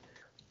that.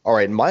 All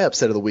right, my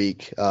upset of the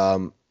week,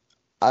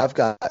 I've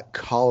got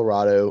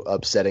Colorado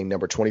upsetting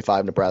number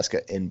 25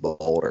 Nebraska in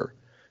Boulder.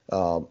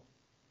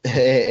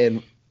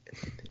 And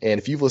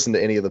if you've listened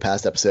to any of the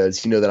past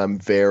episodes, you know that I'm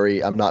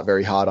not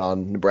very hot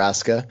on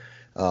Nebraska,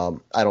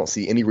 I don't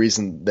see any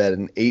reason that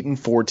an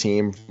 8-4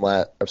 team,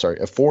 a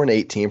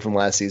 4-8 team from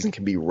last season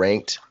can be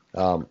ranked,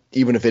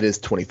 even if it is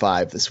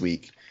 25 this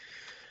week.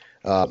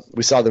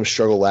 We saw them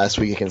struggle last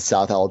week against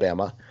South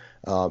Alabama,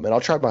 and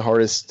I'll try my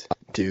hardest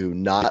to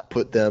not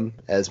put them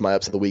as my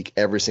ups of the week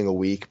every single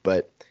week,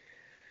 but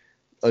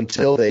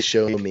until they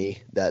show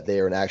me that they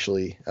are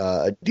actually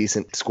a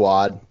decent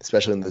squad,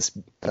 especially in this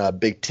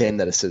Big Ten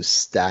that is so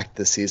stacked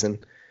this season,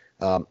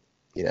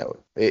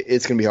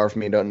 it's going to be hard for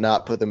me to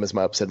not put them as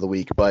my upset of the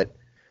week. But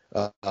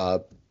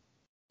at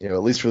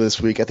least for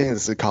this week, I think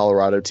this is a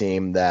Colorado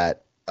team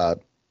that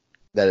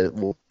it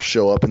will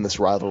show up in this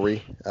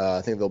rivalry.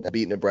 I think they'll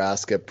beat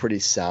Nebraska pretty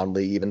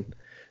soundly even.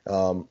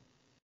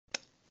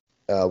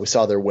 We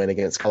saw their win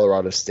against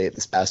Colorado State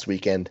this past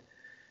weekend.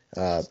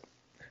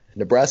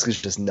 Nebraska is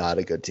just not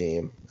a good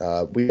team.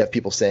 We have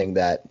people saying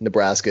that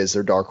Nebraska is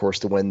their dark horse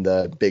to win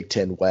the Big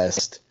Ten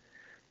West.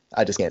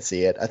 I just can't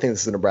see it. I think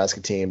this is a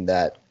Nebraska team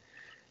that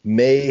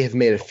may have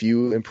made a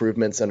few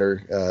improvements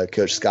under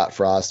Coach Scott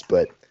Frost,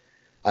 but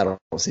I don't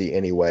see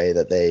any way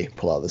that they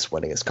pull out this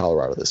win against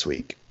Colorado this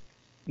week.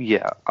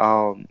 Yeah,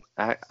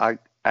 I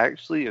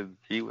actually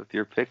agree with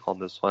your pick on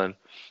this one.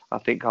 I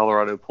think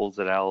Colorado pulls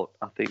it out.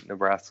 I think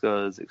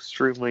Nebraska is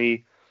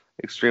extremely,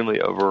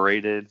 extremely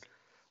overrated.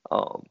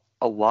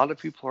 A lot of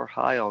people are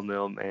high on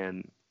them,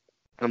 and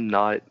I'm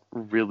not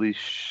really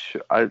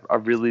sure. I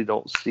really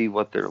don't see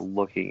what they're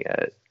looking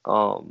at.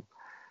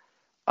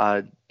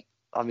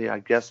 I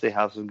guess they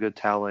have some good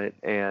talent,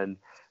 and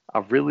I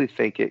really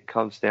think it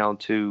comes down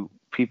to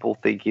people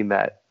thinking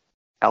that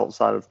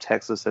outside of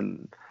Texas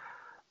and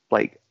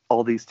like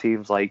all these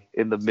teams like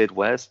in the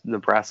Midwest,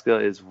 Nebraska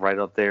is right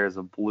up there as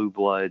a blue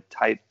blood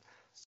type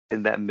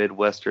in that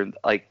Midwestern,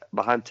 like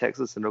behind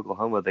Texas and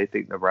Oklahoma. They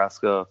think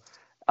Nebraska,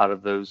 out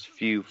of those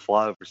few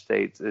flyover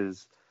states,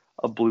 is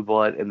a blue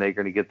blood and they're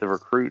going to get the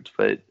recruits.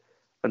 But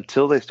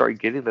until they start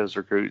getting those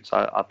recruits,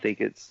 I think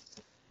it's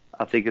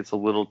a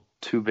little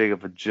too big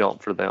of a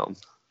jump for them.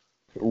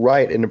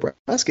 Right, and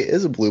Nebraska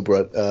is a blue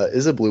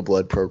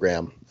blood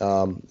program.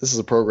 This is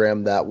a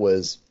program that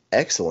was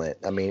excellent.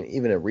 I mean,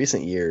 even in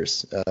recent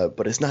years,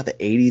 but it's not the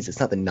 80s, it's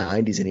not the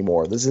 90s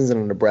anymore. This isn't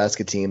a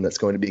Nebraska team that's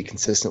going to be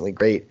consistently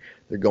great.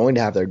 They're going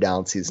to have their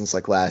down seasons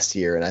like last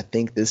year, and I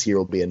think this year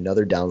will be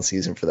another down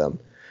season for them.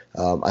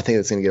 I think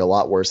it's going to get a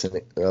lot worse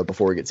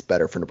before it gets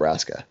better for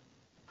Nebraska.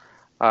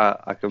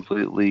 I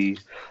completely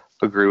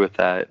agree with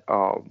that.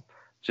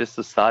 Just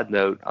a side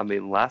note,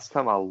 last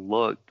time I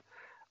looked,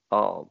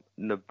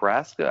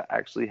 Nebraska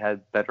actually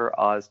had better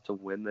odds to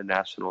win the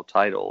national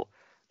title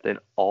than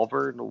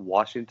Auburn,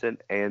 Washington,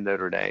 and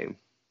Notre Dame.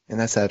 And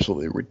that's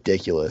absolutely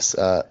ridiculous.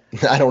 I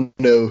don't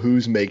know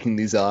who's making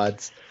these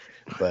odds,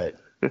 but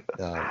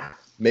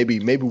maybe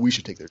we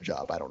should take their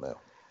job. I don't know.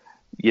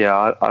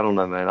 Yeah, I don't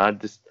know, man.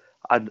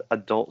 I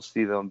don't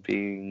see them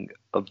being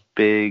a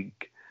big.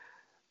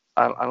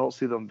 I don't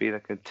see them being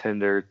a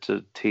contender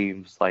to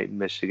teams like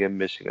Michigan,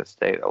 Michigan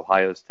State,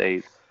 Ohio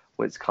State,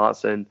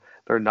 Wisconsin.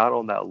 They're not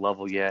on that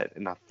level yet,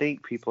 and I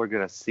think people are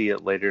going to see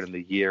it later in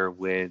the year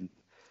when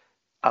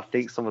I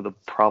think some of the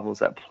problems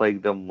that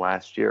plagued them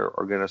last year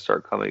are going to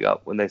start coming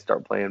up when they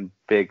start playing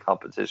big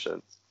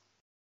competitions.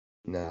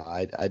 No,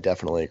 I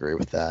definitely agree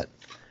with that.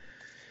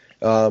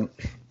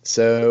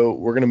 So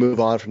we're going to move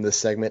on from this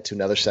segment to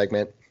another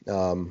segment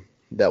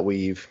that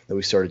we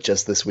started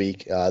just this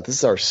week. This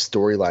is our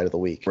storyline of the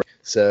week.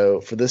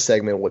 So for this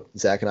segment, what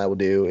Zach and I will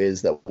do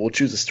is that we'll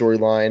choose a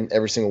storyline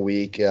every single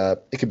week.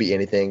 It could be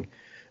anything.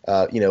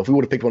 If we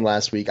would have picked one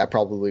last week, I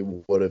probably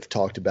would have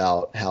talked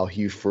about how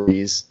Hugh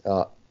Freeze,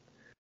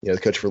 the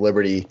coach for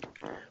Liberty,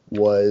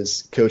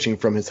 was coaching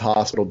from his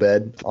hospital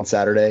bed on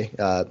Saturday.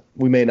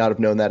 We may not have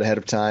known that ahead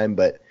of time,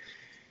 but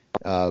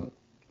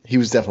he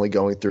was definitely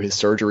going through his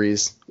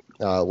surgeries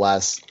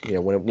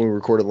when we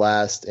recorded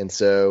last, and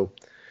so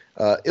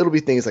it'll be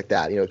things like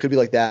that. It could be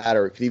like that,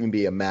 or it could even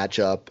be a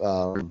matchup.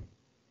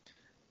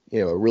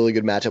 A really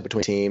good matchup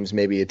between teams,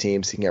 maybe a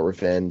team seeking out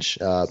revenge.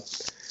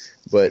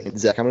 But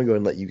Zach, I'm going to go ahead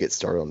and let you get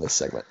started on this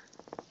segment.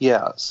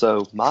 Yeah.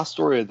 So my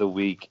story of the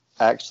week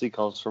actually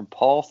comes from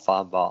Paul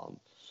Feinbaum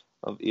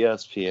of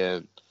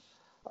ESPN.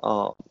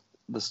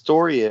 The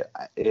story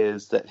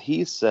is that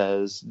he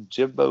says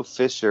Jimbo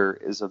Fisher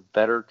is a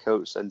better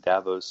coach than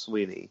Dabo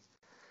Swinney.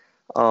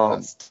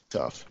 That's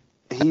tough.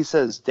 He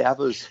says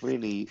Dabo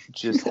Swinney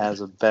just has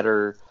a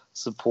better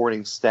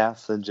supporting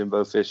staff than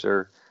Jimbo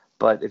Fisher,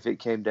 but if it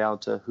came down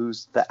to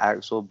who's the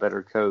actual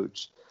better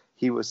coach,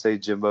 he would say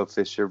Jimbo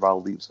Fisher by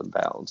leaps and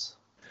bounds.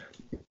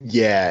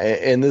 Yeah,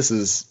 and this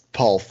is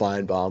Paul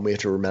Feinbaum. We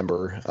have to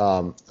remember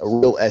a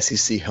real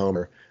SEC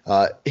homer.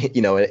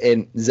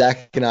 And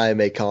Zach and I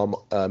may come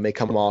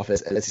off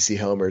as SEC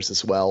homers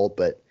as well,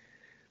 but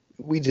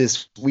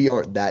we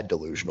aren't that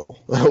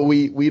delusional.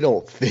 we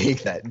don't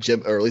think that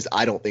or at least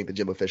I don't think that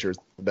Jimbo Fisher is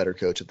the better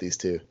coach of these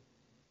two.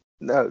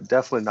 No,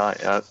 definitely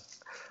not.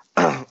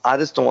 I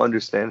just don't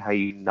understand how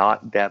you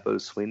knock Dabo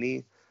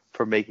Swinney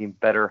for making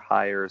better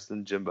hires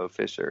than Jimbo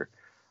Fisher.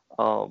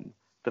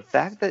 the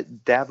fact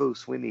that Dabo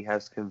Swinney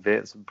has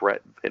convinced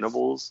Brett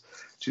Venables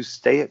to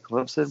stay at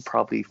Clemson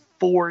probably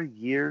 4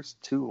 years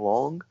too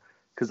long,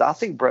 because I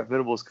think Brett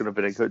Venables could have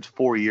been a coach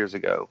 4 years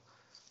ago,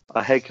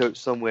 a head coach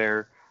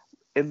somewhere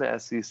in the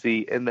SEC,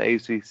 in the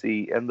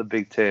ACC, in the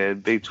Big Ten,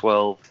 Big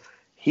 12.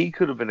 He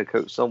could have been a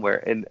coach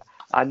somewhere. And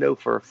I know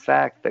for a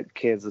fact that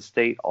Kansas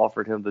State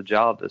offered him the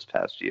job this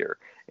past year,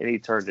 and he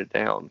turned it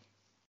down.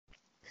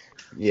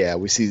 Yeah,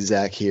 we see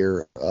Zach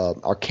here,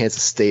 our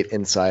Kansas State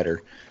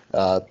insider.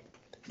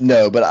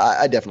 No, but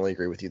I definitely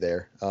agree with you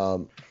there.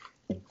 Paul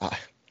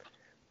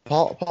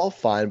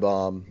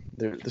Feinbaum,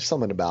 there's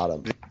something about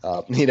him.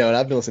 And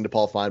I've been listening to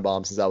Paul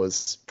Feinbaum since I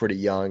was pretty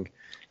young.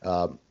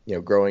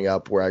 Growing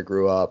up where I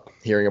grew up,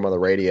 hearing him on the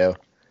radio.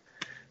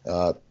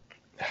 Man,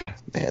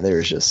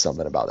 there's just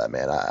something about that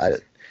man.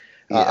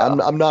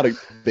 I'm not a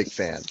big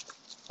fan.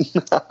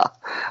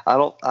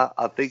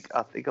 I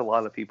think a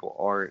lot of people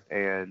aren't,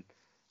 and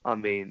I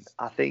mean,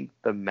 I think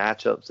the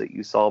matchups that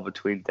you saw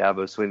between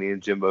Dabo Swinney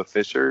and Jimbo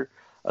Fisher,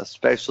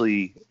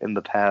 especially in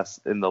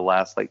the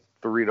last like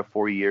 3 to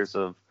 4 years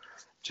of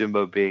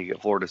Jimbo being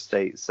at Florida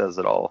State, says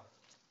it all.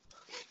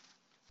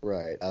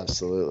 Right,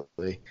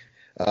 absolutely.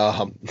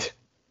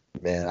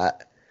 Man,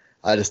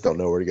 I just don't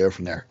know where to go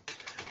from there.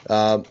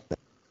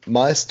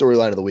 My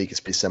storyline of the week is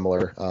pretty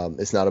similar.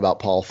 It's not about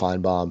Paul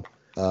Feinbaum,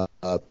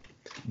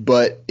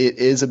 but it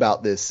is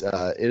about this.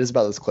 It is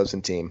about this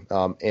Clemson team,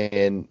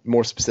 and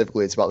more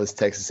specifically, it's about this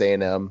Texas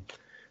A&M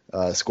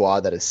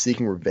squad that is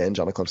seeking revenge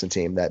on a Clemson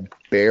team that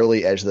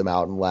barely edged them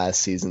out in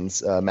last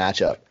season's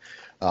matchup.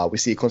 We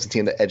see a Clemson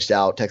team that edged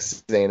out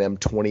Texas A&M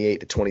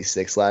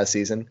 28-26 last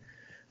season.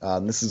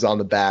 This is on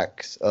the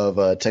backs of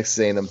a Texas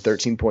A&M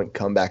 13-point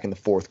comeback in the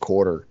fourth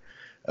quarter.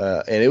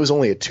 And it was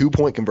only a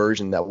 2-point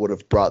conversion that would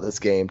have brought this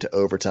game to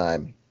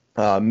overtime.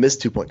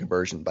 Missed 2-point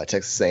conversion by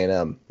Texas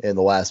A&M in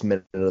the last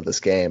minute of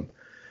this game.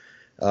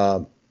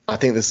 I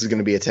think this is going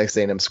to be a Texas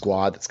A&M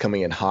squad that's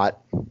coming in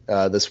hot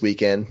this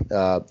weekend.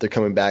 They're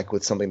coming back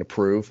with something to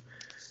prove,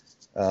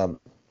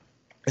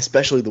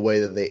 especially the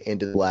way that they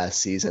ended last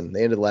season.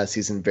 They ended last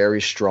season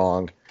very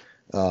strong,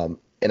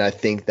 and I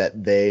think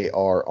that they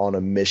are on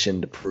a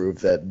mission to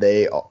prove that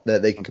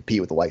they can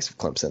compete with the likes of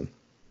Clemson.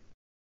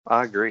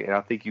 I agree, and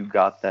I think you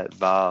got that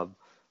vibe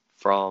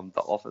from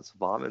the offensive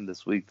lineman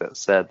this week that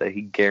said that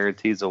he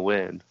guarantees a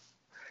win,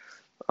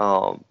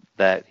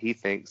 that he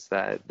thinks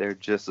that they're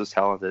just as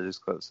talented as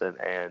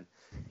Clemson, and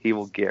he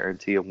will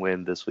guarantee a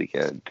win this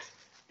weekend.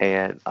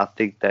 And I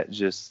think that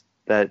just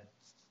like,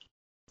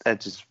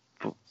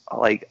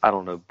 I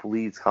don't know,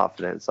 bleeds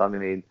confidence. I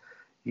mean,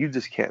 you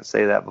just can't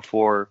say that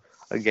before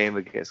a game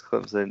against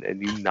Clemson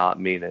and you not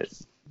mean it.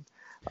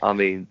 I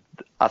mean,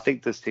 I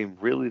think this team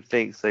really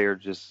thinks they are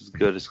just as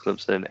good as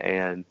Clemson,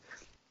 and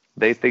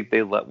they think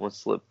they let one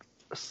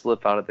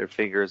slip out of their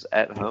fingers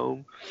at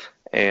home.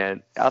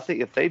 And I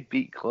think if they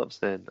beat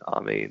Clemson,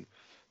 I mean,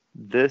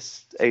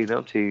 this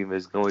A&M team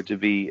is going to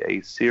be a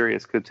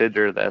serious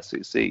contender in the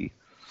SEC.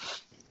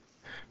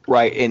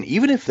 Right, and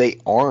even if they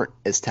aren't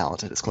as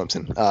talented as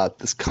Clemson,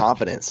 this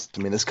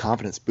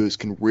confidence boost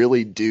can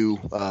really do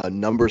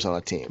numbers on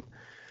a team.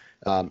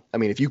 I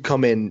mean, if you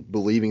come in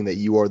believing that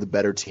you are the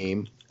better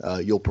team,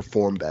 you'll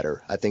perform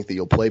better. I think that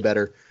you'll play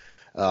better.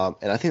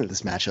 And I think that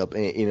this matchup,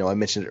 I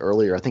mentioned it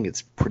earlier, I think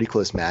it's a pretty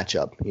close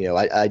matchup.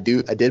 I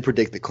did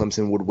predict that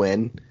Clemson would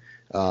win.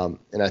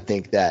 And I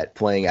think that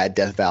playing at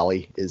Death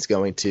Valley is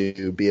going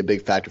to be a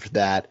big factor for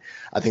that.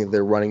 I think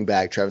their running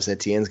back, Travis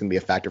Etienne, is going to be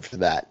a factor for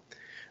that.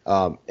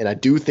 And I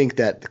do think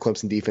that the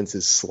Clemson defense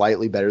is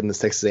slightly better than the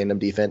Texas A&M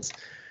defense.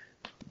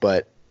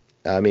 But,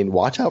 I mean,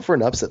 watch out for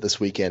an upset this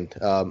weekend.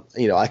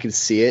 I could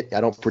see it.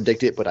 I don't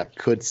predict it, but I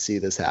could see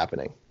this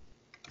happening.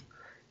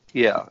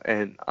 Yeah,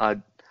 and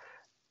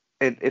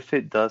if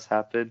it does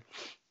happen,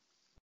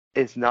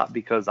 it's not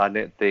because I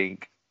didn't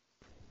think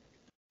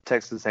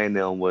Texas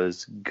A&M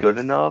was good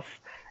enough.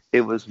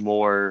 It was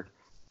more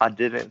I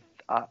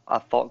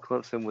thought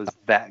Clemson was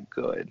that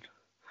good.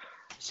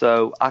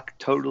 So I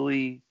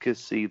totally could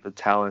see the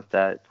talent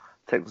that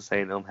Texas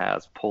A&M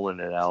has pulling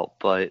it out,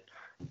 but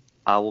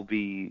I will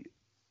be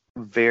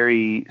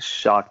very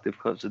shocked if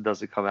Clemson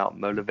doesn't come out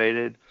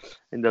motivated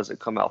and doesn't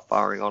come out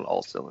firing on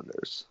all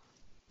cylinders.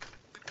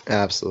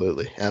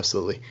 Absolutely.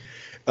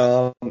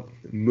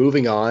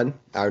 Moving on,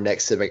 our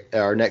next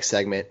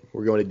segment,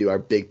 we're going to do our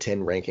Big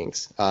Ten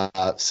rankings.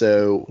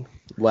 So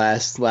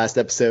last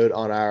episode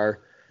on our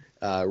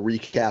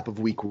recap of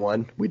Week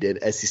 1, we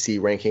did SEC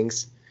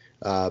rankings.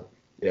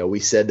 We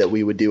said that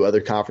we would do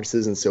other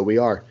conferences, and so we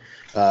are.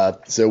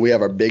 So we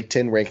have our Big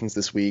Ten rankings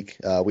this week.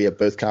 We have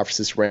both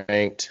conferences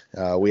ranked.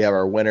 We have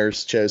our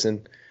winners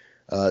chosen.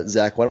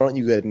 Zach, why don't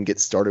you go ahead and get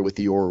started with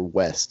your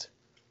West?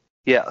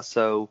 Yeah,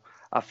 so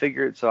I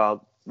figured,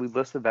 we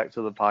listened back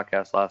to the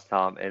podcast last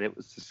time, and it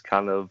was just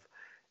kind of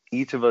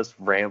each of us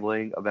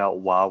rambling about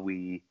why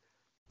we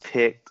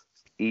picked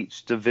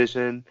each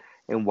division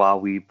and why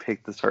we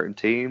picked a certain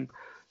team.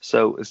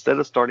 So instead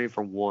of starting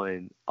from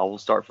 1, I will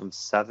start from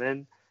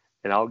 7,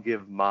 and I'll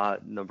give my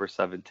number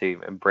 7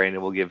 team, and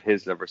Brandon will give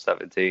his number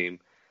 7 team,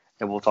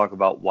 and we'll talk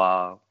about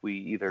why we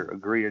either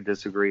agree or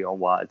disagree on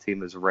why a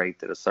team is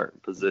ranked at a certain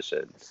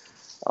position.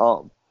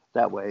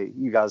 That way,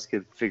 you guys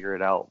can figure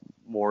it out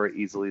more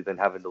easily than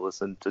having to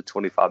listen to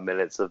 25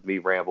 minutes of me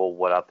ramble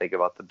what I think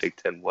about the Big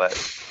Ten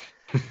West.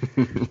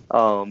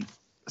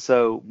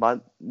 So my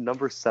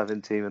number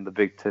 7 team in the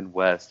Big Ten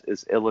West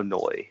is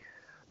Illinois.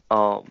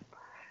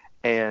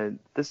 And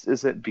this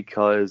isn't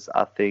because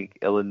I think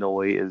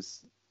Illinois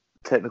is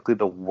technically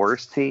the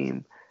worst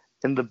team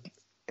in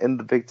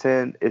the Big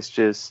Ten. It's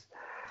just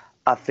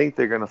I think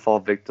they're going to fall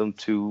victim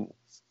to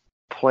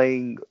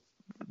playing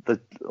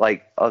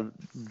a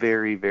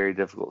very, very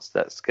difficult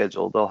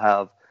schedule. They'll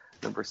have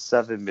number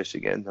 7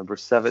 Michigan, number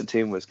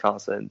 17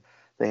 Wisconsin.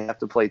 They have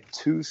to play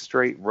 2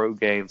 straight road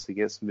games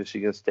against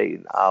Michigan State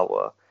and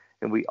Iowa.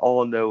 And we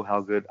all know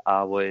how good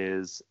Iowa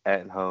is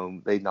at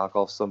home. They knock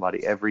off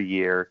somebody every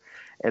year.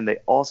 And they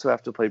also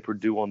have to play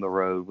Purdue on the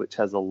road, which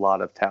has a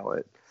lot of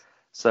talent.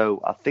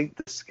 So I think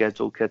the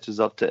schedule catches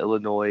up to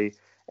Illinois.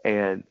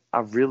 And I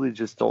really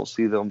just don't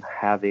see them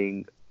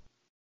having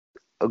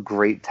a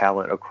great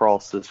talent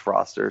across this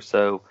roster.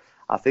 So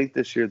I think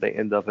this year they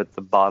end up at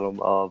the bottom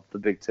of the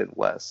Big Ten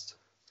West.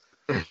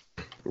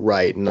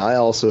 Right, and I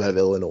also have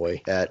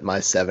Illinois at my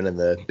 7 in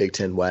the Big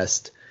Ten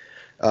West.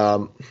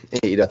 I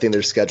think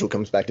their schedule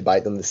comes back to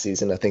bite them this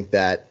season. I think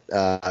that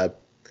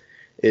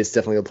is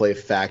definitely going to play a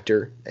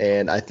factor,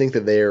 and I think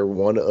that they are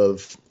one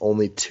of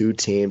only 2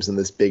 teams in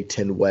this Big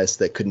Ten West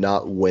that could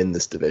not win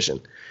this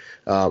division.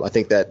 I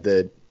think that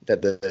the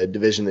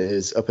division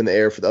is up in the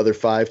air for the other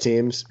 5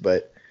 teams,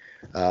 but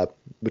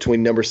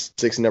between number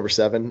 6 and number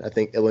 7, I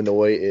think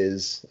Illinois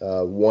is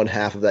one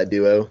half of that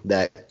duo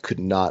that could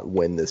not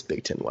win this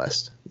Big Ten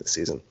West this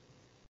season.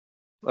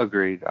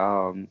 Agreed.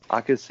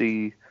 I could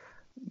see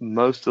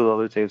most of the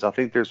other teams. I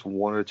think there's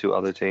 1 or 2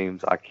 other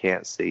teams I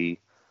can't see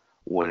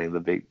winning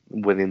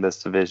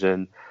this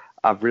division.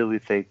 I really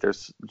think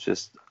there's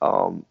just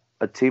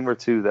a team or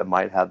 2 that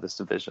might have this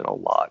division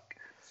on lock.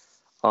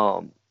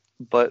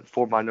 But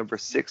for my number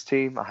 6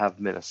 team, I have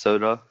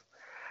Minnesota.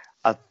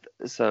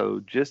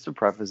 So just to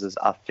preface this,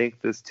 I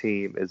think this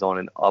team is on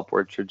an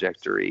upward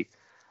trajectory.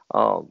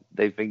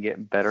 They've been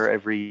getting better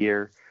every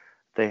year.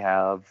 They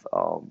have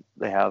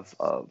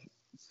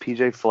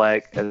PJ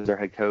Fleck as their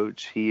head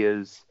coach. He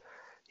is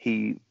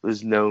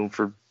known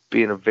for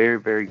being a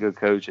very, very good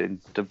coach and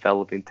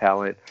developing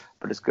talent.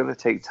 But it's going to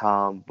take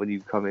time when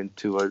you come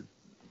into a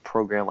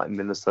program like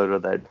Minnesota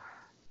that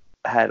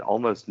had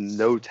almost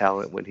no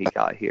talent when he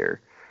got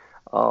here.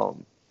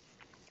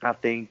 I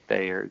think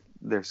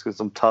there's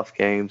some tough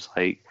games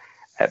like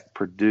at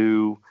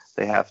Purdue.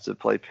 They have to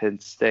play Penn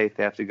State.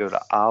 They have to go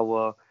to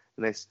Iowa,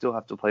 and they still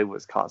have to play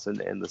Wisconsin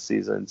to end the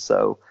season.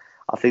 So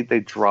I think they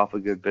drop a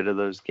good bit of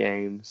those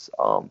games.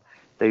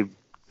 They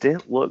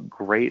didn't look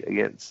great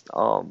against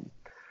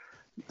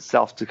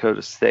South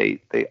Dakota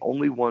State. They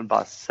only won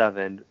by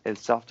 7, and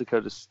South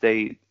Dakota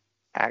State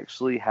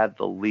actually had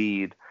the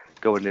lead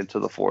going into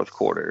the 4th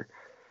quarter.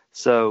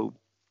 So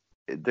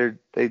it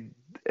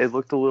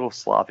looked a little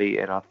sloppy,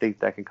 and I think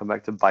that can come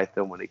back to bite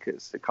them when it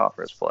gets to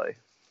conference play.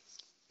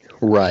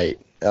 Right.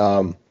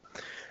 And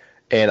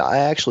I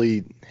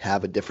actually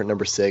have a different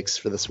number 6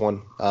 for this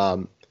one.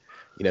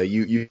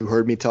 You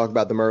heard me talk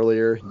about them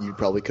earlier. You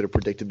probably could have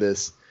predicted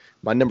this.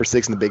 My number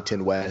 6 in the Big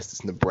Ten West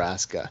is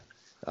Nebraska.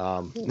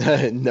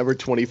 Number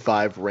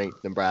 25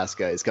 ranked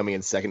Nebraska is coming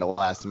in second to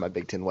last in my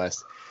Big Ten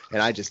West,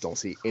 and I just don't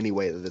see any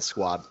way that this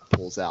squad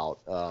pulls out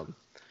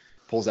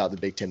the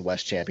Big Ten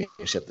West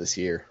championship this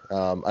year.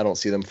 I don't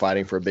see them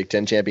fighting for a Big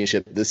Ten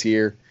championship this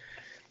year.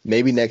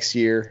 Maybe next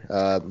year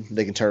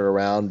they can turn it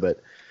around,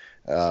 but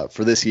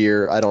for this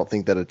year, I don't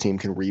think that a team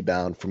can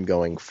rebound from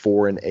going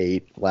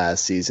 4-8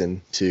 last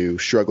season to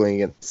struggling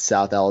against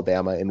South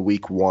Alabama in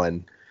Week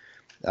 1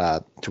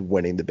 to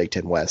winning the Big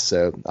Ten West.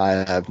 So I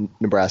have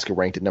Nebraska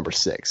ranked at number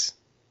 6.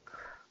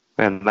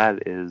 Man,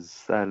 that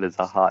is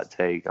a hot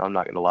take. I'm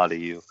not going to lie to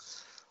you.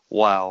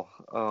 Wow.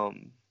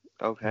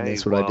 Okay.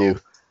 That's what I do.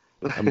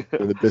 I'm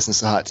in the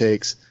business of hot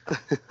takes.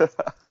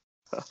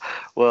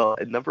 Well,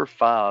 at number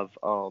 5,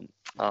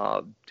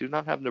 do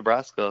not have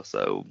Nebraska,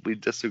 so we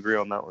disagree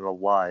on that one a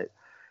lot.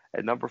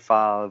 At number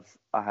 5,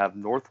 I have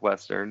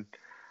Northwestern.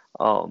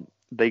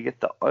 They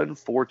get the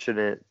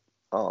unfortunate,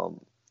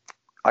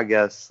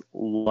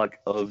 luck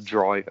of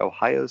drawing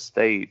Ohio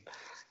State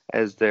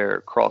as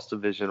their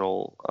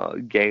cross-divisional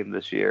game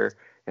this year,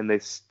 and they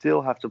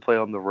still have to play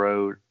on the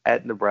road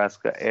at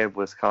Nebraska and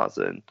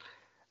Wisconsin,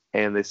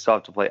 and they still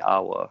have to play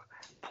Iowa.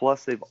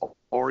 Plus, they've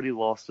already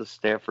lost to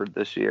Stanford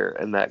this year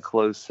in that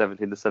close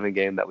 17-7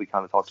 game that we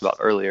kind of talked about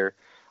earlier.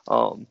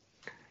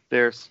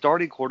 Their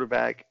starting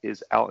quarterback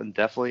is out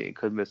indefinitely and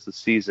could miss the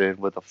season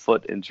with a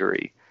foot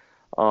injury.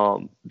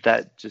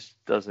 That just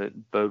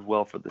doesn't bode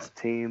well for this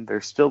team.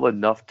 There's still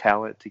enough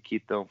talent to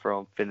keep them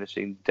from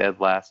finishing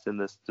dead last in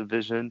this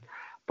division,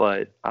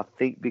 but I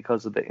think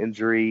because of the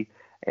injury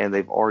and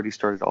they've already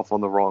started off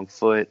on the wrong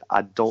foot,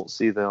 I don't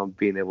see them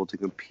being able to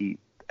compete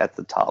at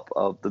the top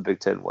of the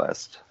Big Ten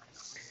West.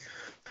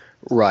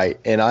 Right,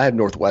 and I have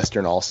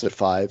Northwestern also at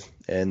 5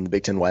 in the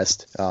Big Ten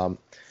West.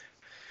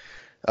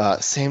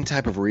 Same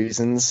type of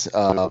reasons,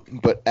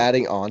 but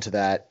adding on to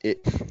that,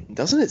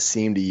 it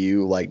seem to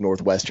you like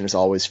Northwestern is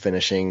always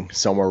finishing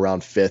somewhere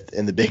around fifth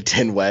in the Big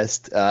Ten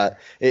West?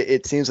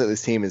 It seems like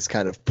this team is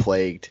kind of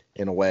plagued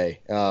in a way.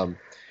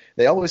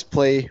 They always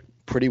play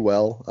pretty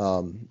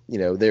well.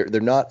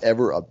 They're not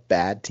ever a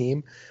bad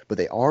team, but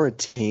they are a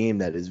team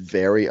that is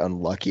very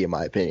unlucky, in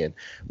my opinion,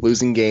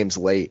 losing games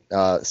late.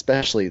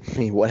 Especially,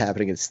 what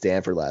happened against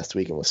Stanford last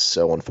weekend was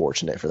so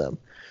unfortunate for them.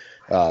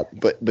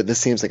 But this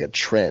seems like a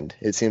trend.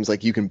 It seems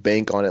like you can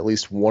bank on at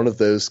least one of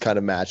those kind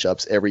of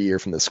matchups every year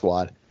from the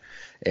squad,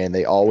 and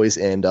they always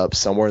end up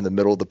somewhere in the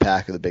middle of the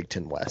pack of the Big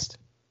Ten West.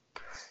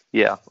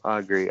 Yeah, I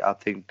agree. I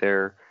think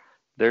they're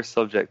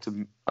subject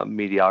to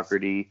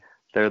mediocrity.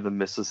 They're the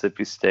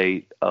Mississippi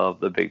State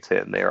of the Big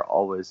Ten. They are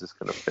always just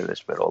going to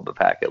finish middle of the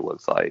pack, it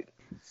looks like.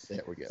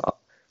 There we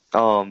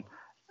go.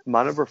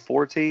 My number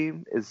 4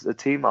 team is a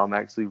team I'm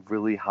actually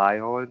really high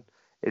on.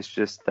 It's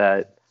just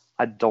that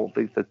I don't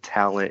think the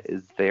talent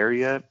is there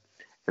yet,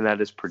 and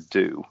that is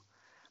Purdue.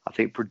 I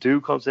think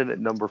Purdue comes in at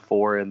number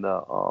 4 in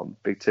the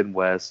Big Ten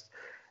West,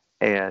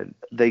 and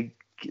they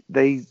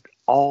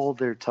all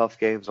their tough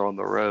games are on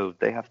the road.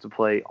 They have to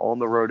play on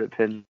the road at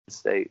Penn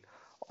State,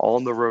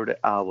 on the road at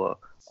Iowa,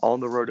 on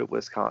the road at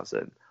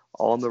Wisconsin,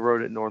 on the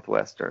road at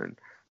Northwestern.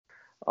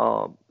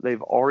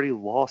 They've already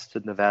lost to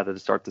Nevada to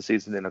start the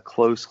season in a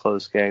close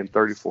game,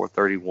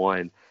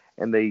 34-31,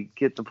 and they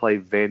get to play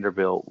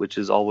Vanderbilt, which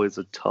is always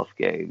a tough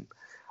game.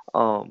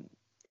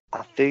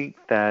 I think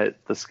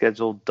that the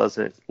schedule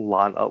doesn't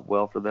line up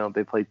well for them.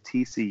 They played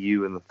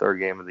TCU in the third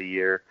game of the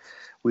year.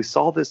 We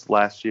saw this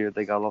last year.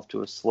 They got off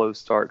to a slow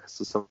start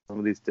because of some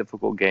of these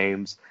difficult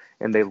games,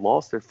 and they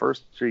lost their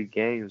first 3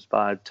 games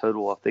by a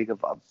total, I think,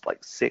 of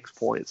like 6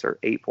 points or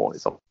 8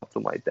 points,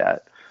 something like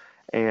that.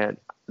 And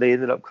they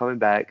ended up coming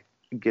back,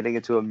 getting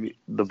into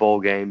the bowl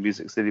game,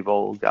 Music City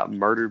Bowl, got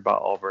murdered by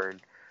Auburn.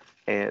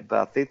 But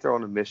I think they're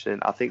on a mission.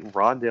 I think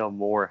Rondale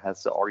Moore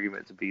has the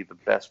argument to be the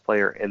best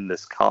player in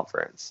this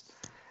conference.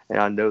 And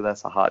I know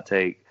that's a hot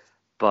take,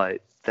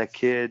 but that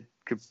kid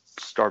could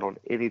start on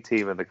any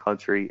team in the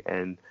country,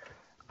 and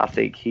I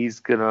think he's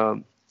going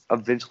to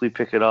eventually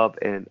pick it up.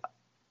 And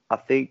I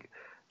think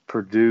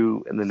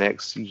Purdue in the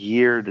next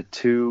year to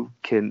 2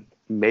 can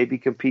maybe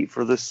compete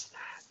for this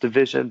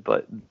division,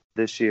 but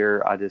this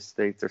year I just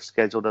think their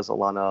schedule doesn't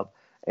line up,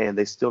 and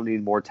they still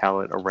need more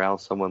talent around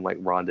someone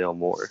like Rondale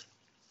Moore.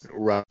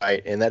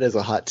 Right, and that is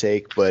a hot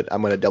take, but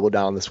I'm going to double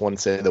down on this one and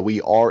say that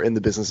we are in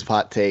the business of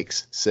hot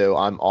takes, so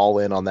I'm all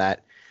in on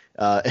that.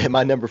 At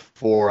my number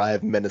 4, I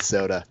have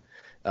Minnesota.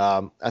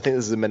 I think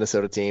this is a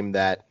Minnesota team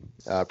that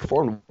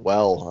performed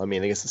well. I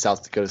mean, against the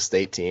South Dakota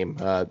State team.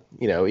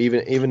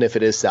 Even if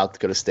it is South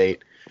Dakota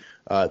State,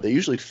 they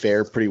usually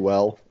fare pretty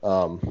well.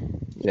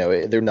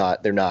 They're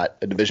not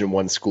a Division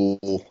I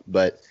school,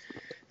 but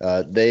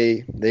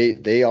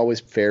they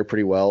always fare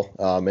pretty well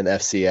in the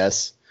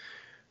FCS.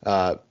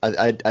 I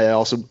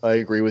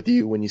agree with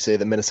you when you say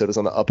that Minnesota's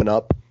on the up and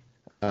up.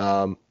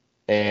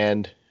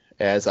 And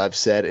as I've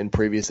said in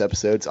previous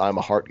episodes, I'm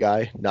a heart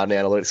guy, not an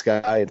analytics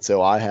guy, and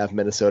so I have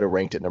Minnesota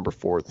ranked at number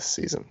 4 this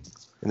season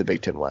in the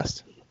Big Ten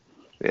West.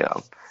 Yeah,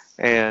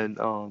 and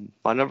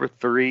my number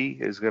 3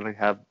 is going to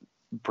have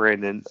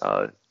Brandon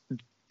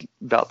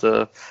about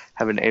to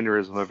have an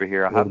aneurysm over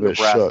here. I have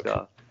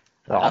Nebraska.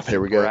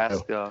 Here we go.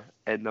 Nebraska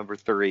at number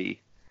 3.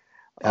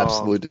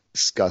 Absolutely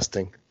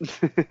disgusting.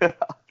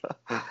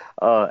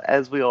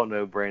 As we all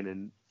know,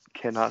 Brandon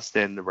cannot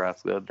stand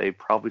Nebraska. They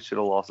probably should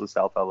have lost to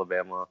South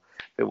Alabama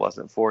if it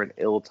wasn't for an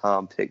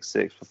ill-timed pick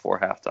 6 before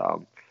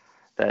halftime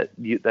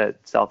that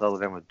South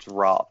Alabama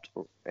dropped.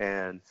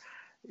 And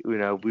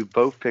we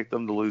both picked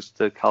them to lose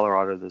to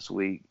Colorado this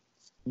week,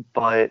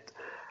 but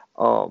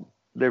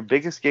their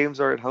biggest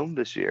games are at home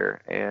this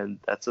year, and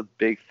that's a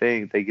big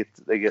thing. They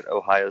get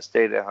Ohio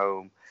State at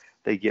home.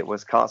 They get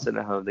Wisconsin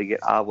at home. They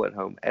get Iowa at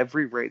home.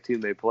 Every ranked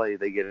team they play,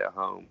 they get at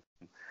home.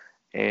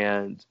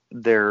 And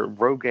their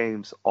road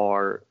games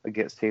are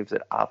against teams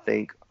that I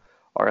think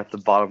are at the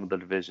bottom of the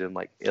division,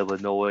 like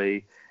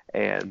Illinois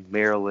and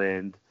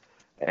Maryland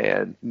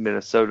and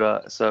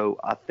Minnesota. So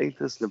I think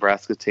this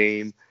Nebraska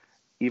team,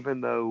 even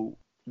though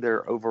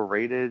they're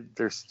overrated,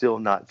 they're still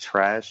not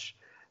trash.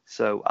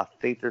 So I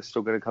think they're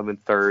still going to come in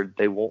third.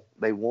 They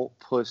won't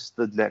push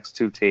the next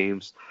 2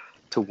 teams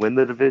to win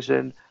the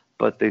division,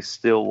 but they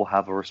still will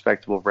have a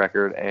respectable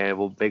record and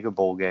will make a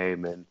bowl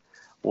game, and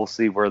we'll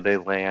see where they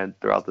land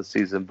throughout the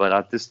season. But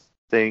I just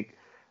think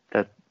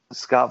that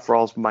Scott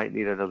Frost might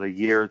need another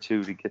year or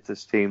 2 to get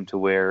this team to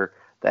where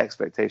the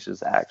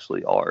expectations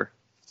actually are.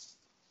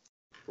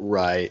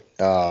 Right.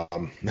 Yeah,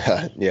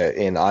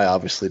 and I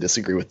obviously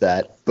disagree with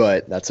that,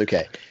 but that's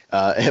okay.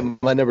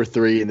 My number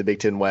 3 in the Big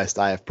Ten West,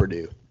 I have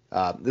Purdue.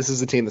 This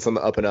is a team that's on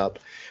the up and up.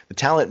 The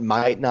talent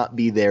might not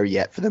be there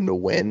yet for them to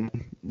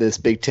win this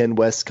Big Ten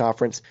West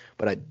conference,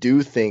 but I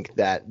do think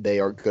that they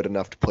are good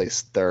enough to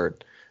place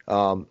third,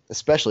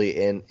 especially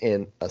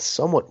in a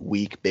somewhat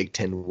weak Big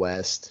Ten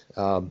West.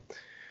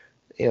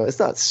 It's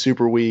not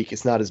super weak.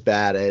 It's not as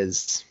bad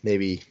as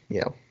maybe,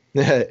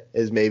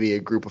 as maybe a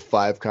group of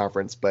 5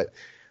 conference, but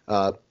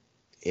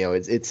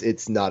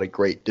it's not a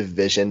great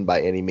division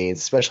by any means,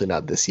 especially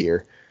not this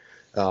year.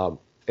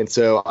 And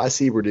so I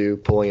see Purdue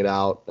pulling it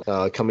out,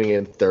 coming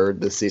in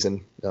third this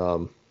season,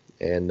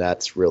 and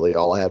that's really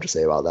all I have to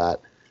say about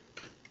that.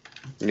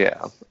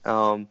 Yeah.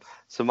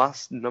 So my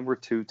number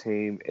 2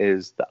 team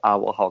is the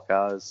Iowa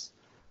Hawkeyes.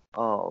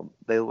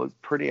 They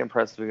looked pretty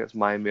impressive against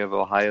Miami of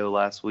Ohio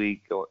last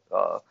week,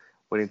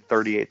 winning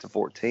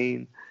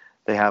 38-14.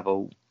 They have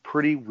a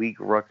pretty weak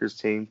Rutgers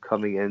team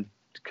coming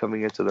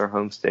into their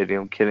home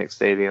stadium, Kinnick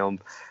Stadium,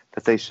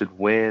 that they should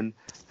win.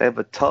 They have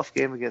a tough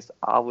game against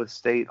Iowa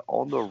State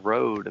on the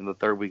road in the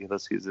third week of the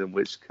season,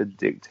 which could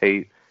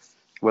dictate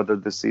whether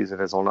the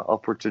season is on an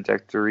upward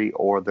trajectory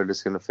or they're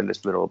just going to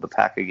finish middle of the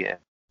pack again.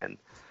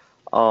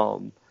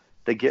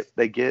 They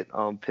get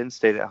Penn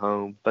State at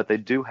home, but they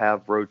do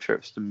have road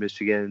trips to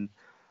Michigan,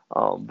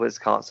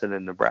 Wisconsin,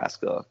 and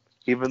Nebraska.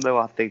 Even though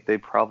I think they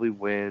probably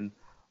win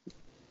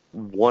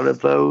one of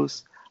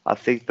those, I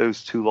think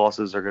those 2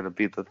 losses are going to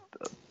be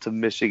to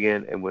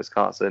Michigan and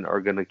Wisconsin are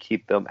going to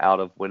keep them out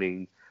of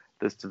winning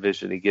this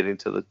division and getting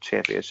to the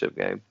championship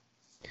game.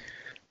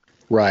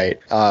 Right.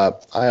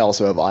 I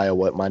also have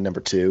Iowa at my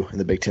number 2 in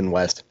the Big Ten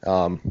West.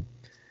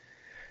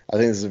 I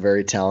think this is a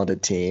very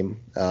talented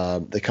team.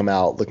 They come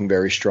out looking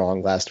very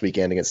strong last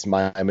weekend against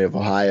Miami of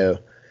Ohio.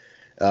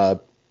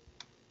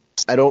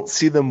 I don't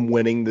see them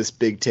winning this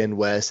Big Ten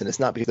West, and it's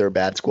not because they're a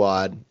bad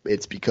squad.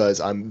 It's because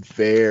I'm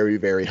very,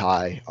 very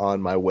high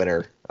on my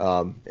winner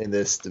in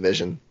this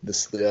division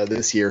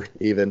this year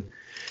even.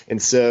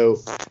 And so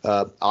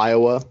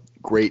Iowa,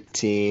 great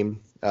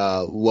team.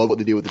 Love what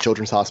they do with the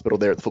Children's Hospital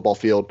there at the football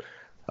field.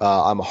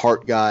 I'm a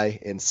heart guy,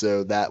 and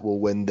so that will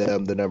win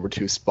them the number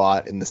 2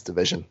 spot in this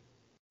division.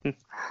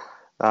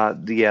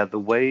 The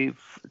way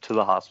to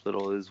the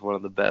hospital is one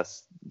of the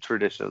best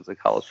traditions in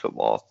college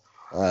football.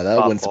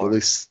 That wins at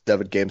least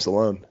 7 games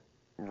alone.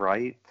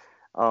 Right.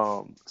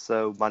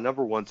 So my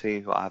number 1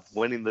 team who I have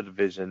winning the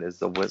division is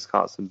the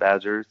Wisconsin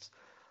Badgers.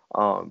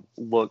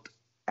 Looked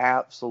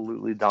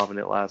absolutely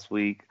dominant last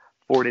week.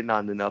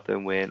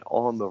 49-0 win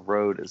on the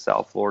road in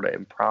South Florida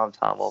in prime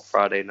time on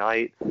Friday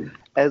night.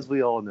 As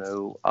we all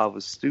know, I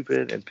was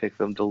stupid and picked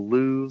them to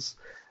lose.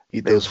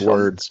 Eat those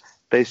words.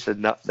 They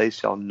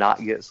shall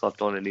not get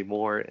slept on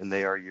anymore, and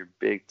they are your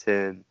Big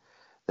Ten.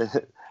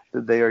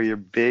 They are your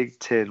Big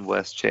Ten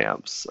West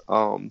champs.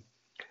 And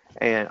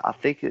I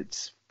think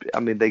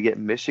they get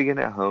Michigan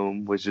at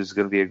home, which is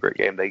going to be a great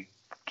game. They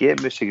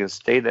get Michigan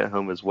State at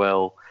home as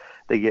well.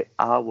 They get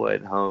Iowa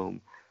at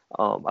home.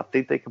 I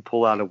think they can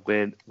pull out a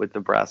win with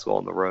Nebraska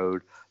on the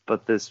road.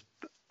 But this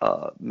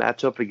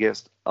matchup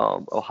against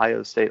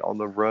Ohio State on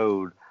the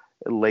road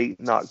late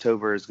in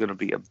October is going to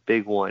be a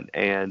big one.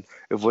 And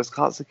if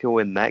Wisconsin can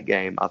win that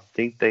game, I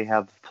think they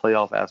have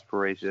playoff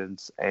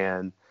aspirations.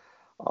 And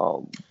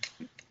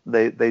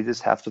they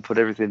just have to put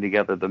everything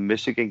together. The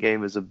Michigan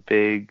game is a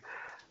big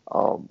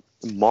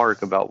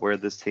mark about where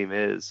this team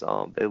is.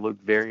 They look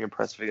very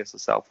impressive against the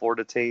South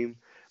Florida team.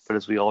 But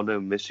as we all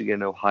know,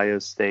 Michigan, Ohio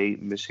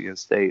State, Michigan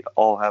State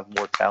all have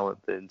more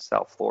talent than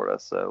South Florida.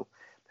 So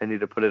they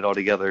need to put it all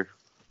together.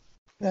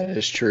 That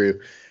is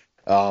true.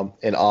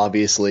 And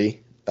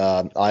obviously,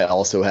 I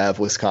also have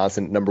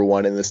Wisconsin number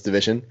 1 in this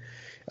division.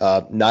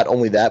 Not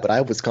only that, but I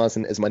have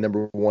Wisconsin as my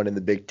number 1 in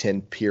the Big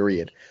Ten,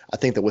 period. I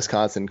think that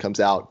Wisconsin comes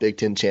out Big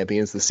Ten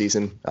champions this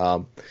season.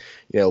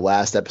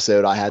 Last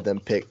episode I had them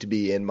picked to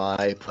be in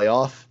my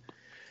playoff.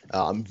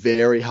 I'm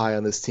very high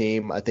on this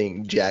team. I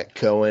think Jack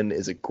Cohen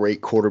is a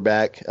great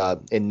quarterback,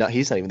 and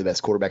he's not even the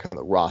best quarterback on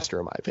the roster,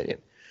 in my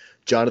opinion.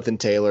 Jonathan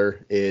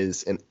Taylor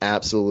is an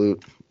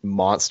absolute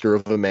monster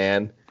of a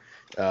man.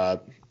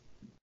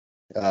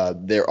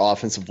 Their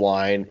offensive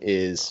line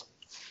is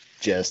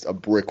just a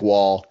brick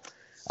wall.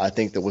 I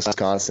think that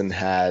Wisconsin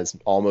has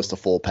almost a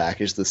full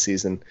package this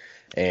season,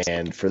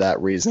 and for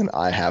that reason,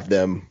 I have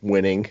them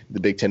winning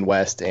the Big Ten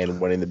West and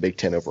winning the Big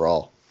Ten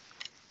overall.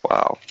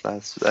 Wow,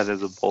 that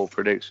is a bold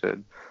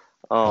prediction.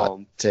 Hot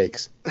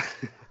takes.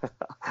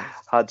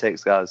 Hot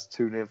takes, guys.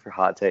 Tune in for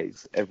hot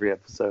takes every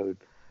episode.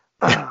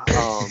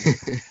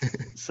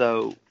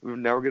 So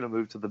now we're going to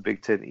move to the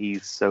Big Ten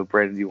East. So,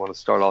 Brandon, do you want to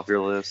start off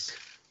your list?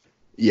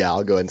 Yeah,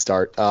 I'll go ahead and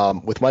start.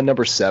 With my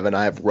number 7,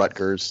 I have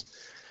Rutgers.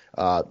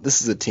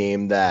 This is a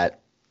team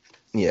that,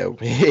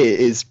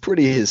 is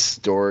pretty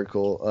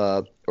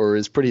historical, or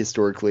is pretty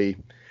historically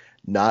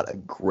not a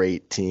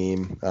great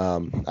team.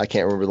 I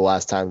can't remember the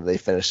last time that they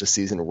finished a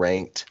season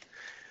ranked.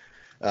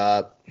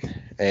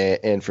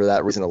 And for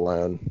that reason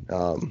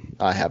alone,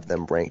 I have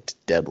them ranked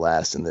dead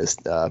last in this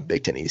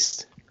Big Ten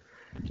East.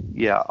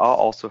 Yeah, I'll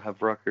also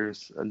have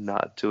Rutgers. I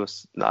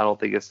don't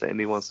think it's to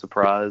anyone's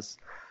surprise.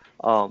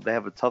 They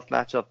have a tough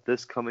matchup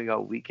this coming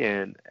up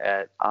weekend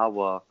at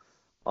Iowa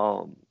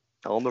on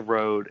the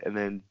road, and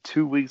then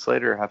 2 weeks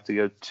later have to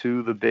go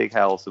to the Big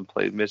House and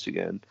play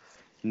Michigan.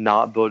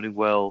 Not boding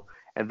well.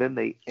 And then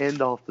they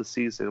end off the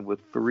season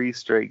with 3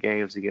 straight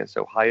games against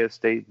Ohio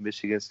State,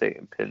 Michigan State,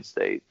 and Penn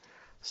State.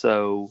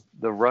 So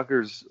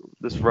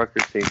this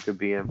Rutgers team could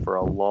be in for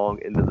a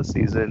long end of the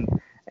season,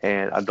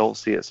 and I don't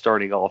see it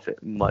starting off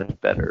much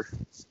better.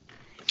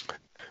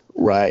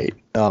 Right.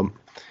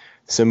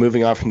 So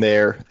moving on from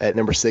there, at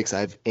number 6,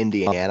 I have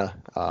Indiana.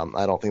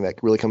 I don't think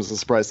that really comes as a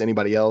surprise to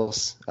anybody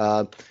else.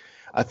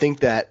 I think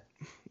that,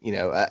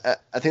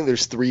 I think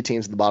there's 3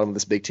 teams at the bottom of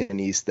this Big Ten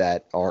East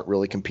that aren't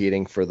really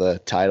competing for the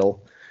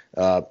title.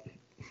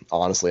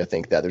 Honestly, I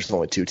think that there's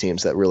only 2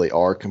 teams that really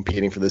are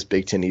competing for this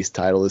Big Ten East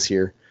title this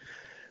year.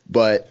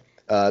 But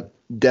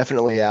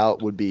definitely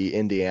out would be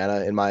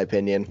Indiana, in my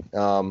opinion.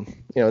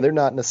 They're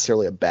not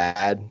necessarily a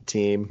bad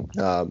team,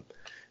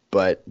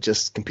 but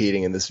just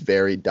competing in this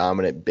very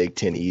dominant Big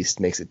Ten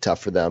East makes it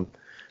tough for them.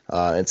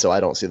 And so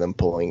I don't see them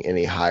pulling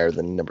any higher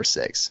than number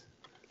 6.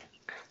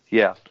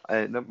 Yeah,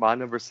 and my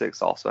number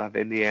 6 also have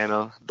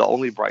Indiana. The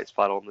only bright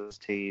spot on this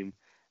team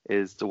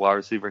is the wide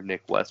receiver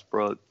Nick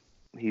Westbrook.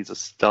 He's a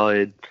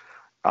stud.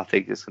 I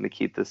think it's going to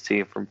keep this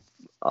team from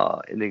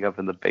ending up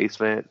in the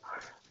basement.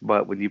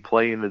 But when you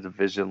play in a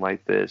division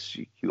like this,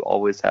 you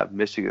always have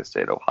Michigan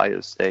State,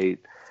 Ohio State,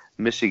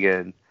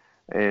 Michigan,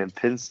 and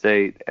Penn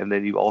State, and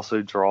then you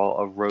also draw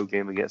a road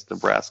game against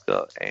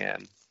Nebraska.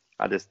 And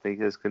I just think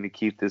it's going to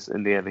keep this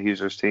Indiana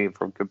Hoosiers team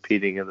from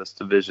competing in this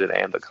division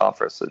and the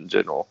conference in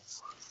general.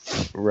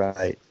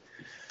 Right.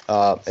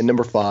 And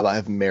number 5, I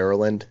have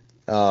Maryland.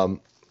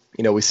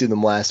 We see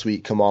them last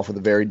week come off with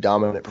a very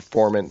dominant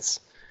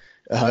performance,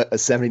 a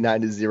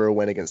 79-0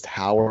 win against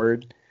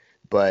Howard.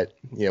 But,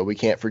 we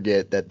can't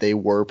forget that they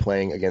were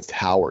playing against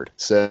Howard.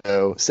 So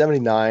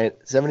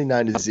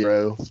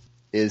 79-0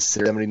 is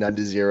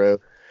 79-0.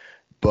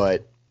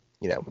 But,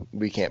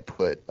 we can't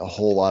put a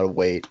whole lot of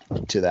weight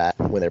to that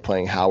when they're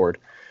playing Howard.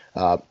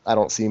 I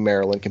don't see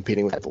Maryland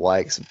competing with the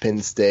likes of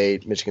Penn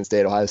State, Michigan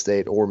State, Ohio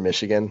State, or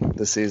Michigan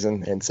this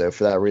season. And so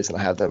for that reason, I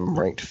have them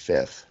ranked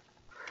 5th.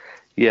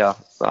 Yeah,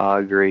 I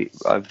agree.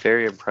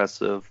 Very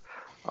impressive.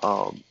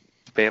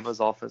 Bama's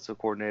offensive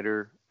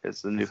coordinator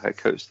is the new head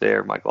coach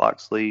there, Mike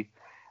Loxley.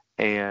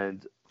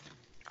 And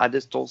I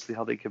just don't see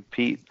how they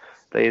compete.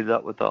 They ended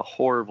up with a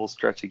horrible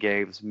stretch of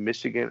games.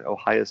 Michigan,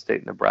 Ohio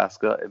State,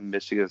 Nebraska, and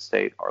Michigan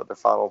State are the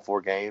final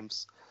 4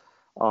 games.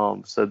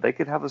 So they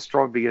could have a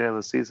strong beginning of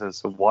the season.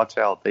 So watch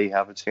out. They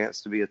have a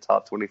chance to be a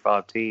top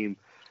 25 team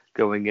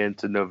going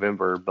into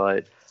November.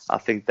 But I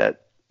think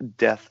that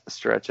death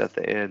stretch at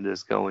the end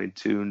is going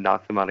to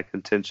knock them out of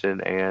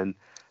contention, and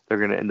they're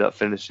going to end up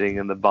finishing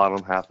in the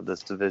bottom half of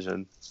this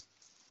division.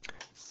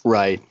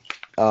 Right.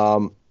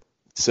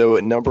 So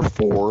at number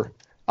 4,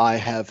 I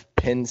have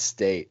Penn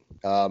State.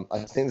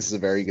 I think this is a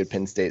very good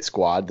Penn State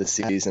squad this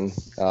season.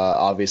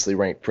 Obviously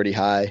ranked pretty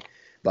high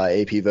by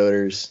AP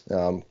voters,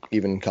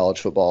 even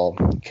college football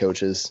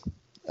coaches.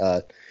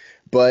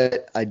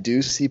 But I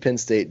do see Penn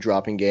State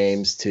dropping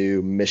games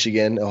to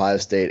Michigan, Ohio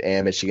State,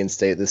 and Michigan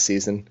State this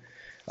season.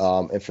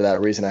 And for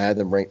that reason, I had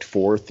them ranked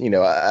 4th.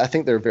 I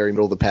think they're a very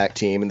middle-of-the-pack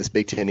team in this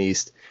Big Ten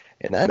East.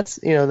 And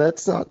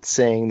that's not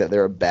saying that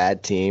they're a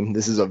bad team.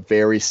 This is a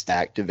very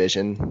stacked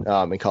division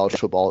in college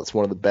football. It's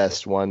one of the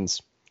best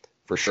ones,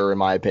 for sure, in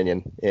my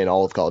opinion, in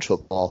all of college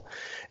football.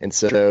 And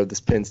so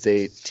this Penn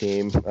State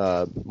team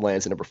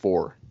lands at number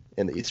 4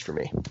 in the East for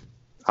me.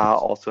 I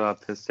also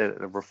have Penn State at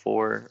number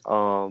 4.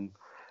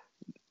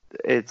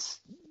 It's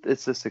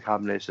just a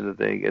combination of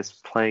things. It's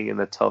playing in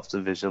a tough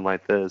division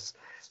like this.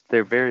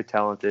 They're very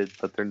talented,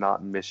 but they're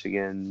not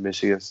Michigan,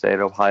 Michigan State,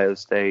 Ohio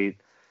State,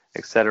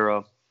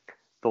 etc.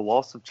 The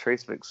loss of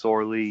Trace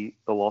McSorley,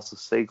 the loss of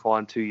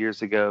Saquon 2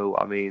 years ago,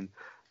 I mean,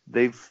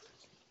 they've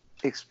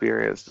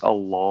experienced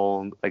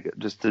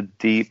just a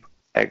deep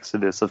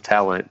exodus of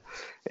talent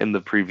in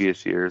the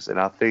previous years. And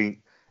I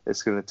think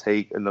it's going to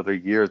take another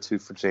year or 2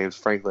 for James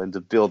Franklin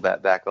to build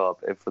that back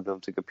up and for them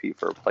to compete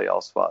for a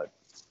playoff spot.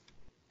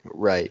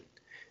 Right.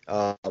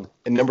 And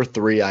number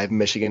 3, I have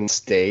Michigan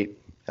State.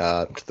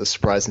 To the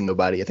surprise of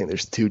nobody, I think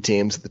there's 2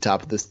 teams at the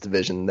top of this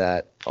division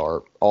that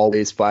are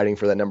always fighting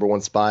for that number 1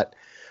 spot.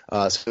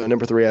 So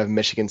number 3, I have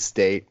Michigan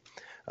State.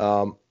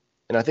 And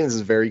I think this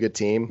is a very good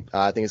team.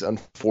 I think it's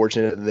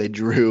unfortunate that they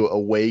drew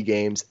away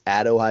games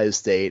at Ohio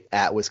State,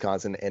 at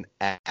Wisconsin, and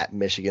at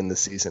Michigan this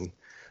season,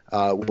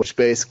 which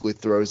basically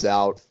throws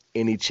out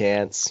any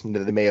chance that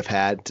they may have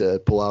had to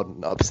pull out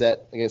an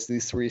upset against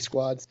these 3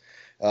 squads.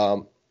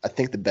 I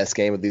think the best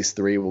game of these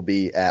 3 will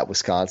be at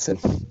Wisconsin.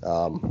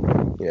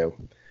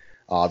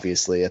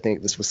 Obviously, I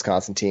think this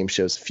Wisconsin team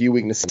shows a few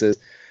weaknesses.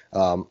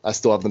 I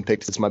still have them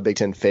picked as my Big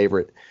Ten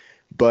favorite.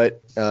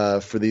 But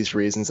for these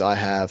reasons, I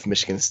have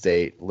Michigan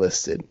State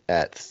listed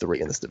at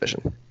 3 in this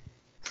division.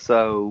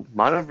 So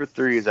my number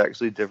 3 is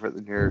actually different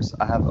than yours.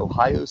 I have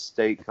Ohio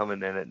State coming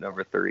in at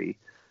number 3.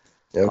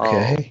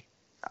 Okay.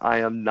 I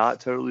am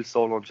not totally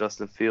sold on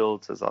Justin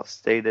Fields, as I've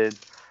stated.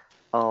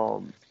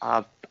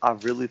 I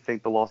really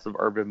think the loss of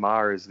Urban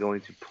Meyer is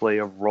going to play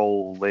a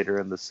role later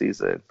in the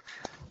season.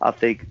 I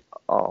think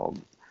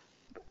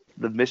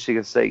the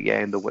Michigan State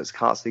game, the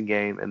Wisconsin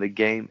game, and the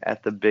game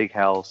at the Big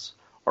House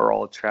are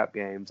all trap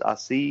games. I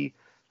see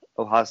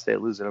Ohio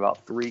State losing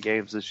about 3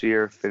 games this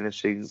year,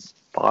 finishing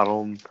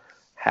bottom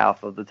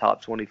half of the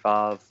top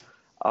 25.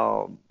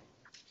 I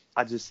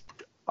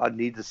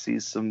need to see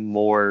some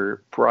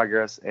more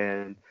progress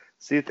and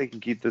see if they can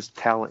keep this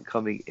talent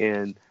coming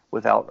in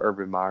without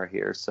Urban Meyer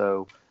here.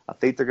 So I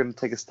think they're going to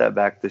take a step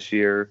back this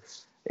year.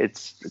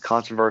 It's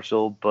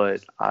controversial,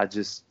 but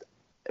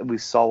we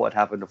saw what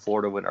happened to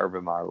Florida when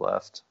Urban Meyer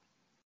left.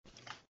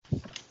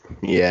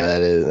 Yeah,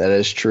 that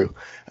is true.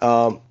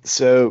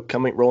 So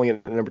rolling in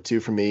at number 2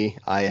 for me,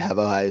 I have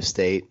Ohio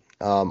State.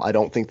 I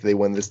don't think they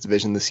win this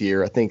division this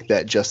year. I think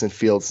that Justin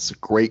Fields is a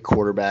great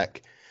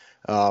quarterback.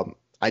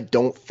 I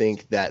don't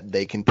think that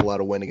they can pull out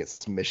a win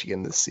against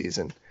Michigan this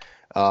season.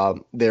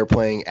 They're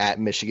playing at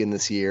Michigan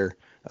this year.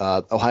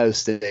 Ohio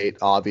State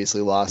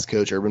obviously lost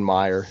Coach Urban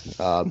Meyer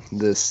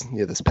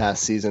this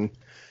past season.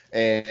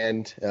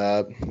 And,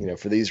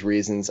 for these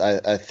reasons,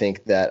 I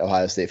think that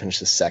Ohio State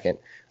finishes second.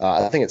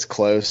 I think it's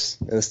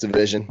close in this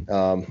division.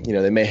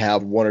 They may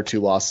have 1 or 2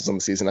 losses on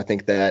the season. I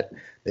think that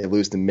they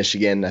lose to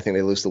Michigan. I think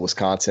they lose to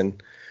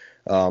Wisconsin.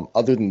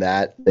 Other than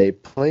that, they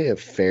play a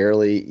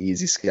fairly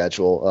easy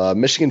schedule.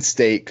 Michigan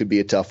State could be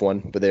a tough one,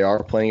 but they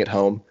are playing at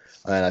home,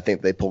 and I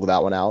think they pulled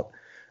that one out.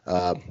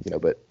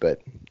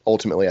 But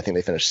ultimately, I think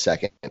they finished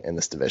second in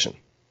this division.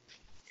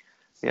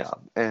 Yeah,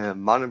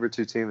 and my number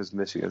 2 team is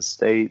Michigan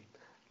State.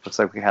 Looks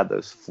like we had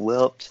those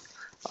flipped.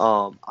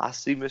 I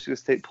see Michigan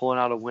State pulling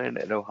out a win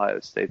at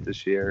Ohio State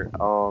this year.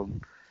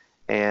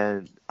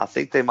 And I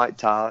think they might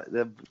tie.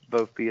 They'll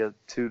both be a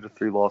 2 to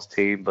 3 loss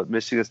team, but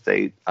Michigan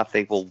State, I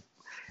think,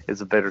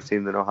 is a better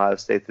team than Ohio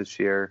State this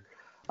year.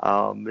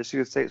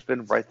 Michigan State's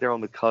been right there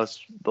on the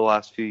cusp the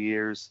last few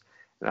years,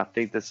 and I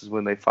think this is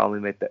when they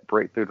finally make that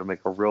breakthrough to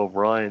make a real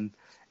run.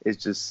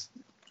 It's just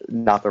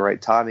not the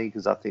right timing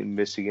because I think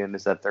Michigan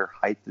is at their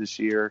height this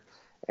year,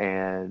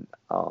 and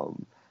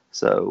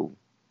so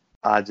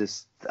I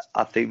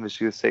think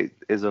Michigan State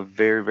is a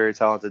very, very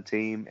talented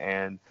team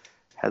and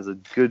has a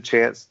good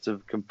chance to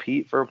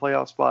compete for a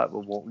playoff spot,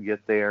 but won't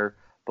get there.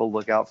 But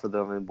look out for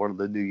them in one of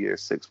the New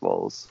Year's Six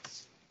Bowls.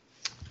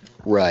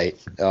 Right.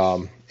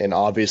 And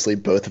obviously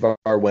both of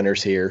our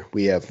winners here,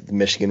 we have the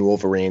Michigan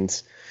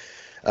Wolverines.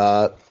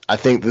 I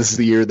think this is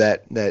the year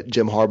that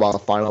Jim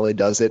Harbaugh finally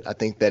does it. I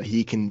think that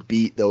he can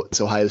beat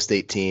this Ohio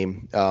State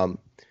team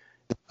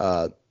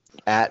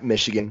at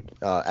Michigan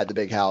at the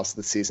Big House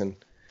this season.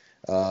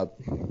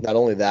 Not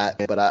only that,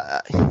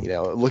 but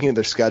looking at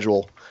their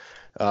schedule,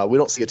 we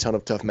don't see a ton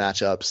of tough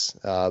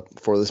matchups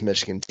for this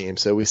Michigan team.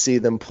 So we see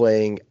them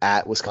playing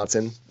at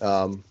Wisconsin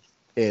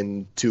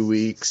in 2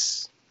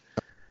 weeks.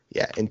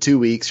 Yeah, in 2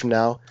 weeks from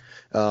now.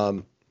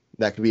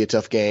 That could be a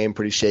tough game,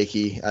 pretty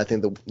shaky. I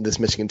think this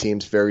Michigan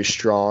team's very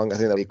strong. I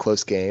think that'll be a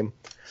close game.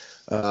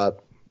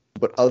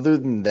 But other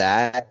than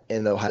that,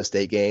 in the Ohio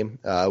State game,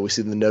 we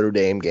see the Notre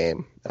Dame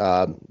game.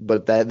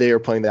 But that they are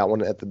playing that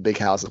one at the Big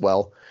House as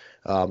well.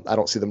 I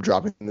don't see them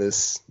dropping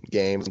this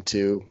game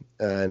to,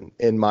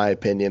 in my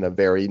opinion, a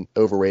very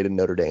overrated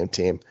Notre Dame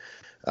team.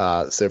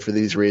 So for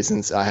these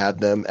reasons, I have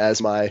them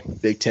as my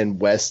Big Ten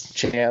West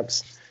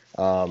champs.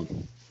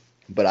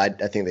 But I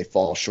think they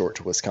fall short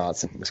to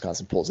Wisconsin.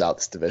 Wisconsin pulls out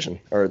this division,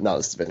 or not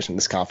this division,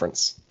 this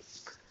conference.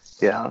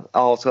 Yeah, I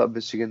also have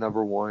Michigan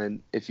number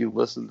 1. If you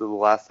listen to the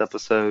last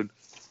episode,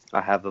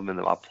 I have them in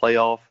my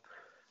playoff.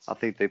 I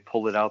think they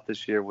pull it out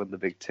this year, win the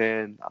Big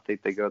Ten. I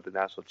think they go to the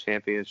national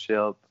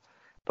championship,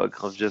 but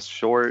come just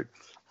short.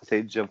 I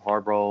think Jim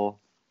Harbaugh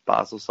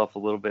buys himself a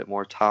little bit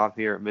more time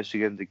here at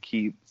Michigan to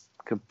keep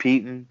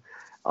competing.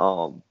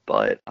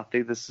 But I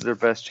think this is their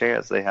best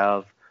chance. They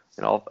have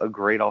a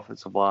great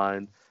offensive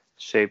line.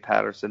 Shea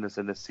Patterson is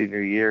in his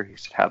senior year. He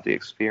should have the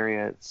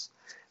experience.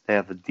 They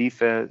have the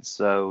defense.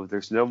 So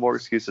there's no more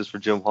excuses for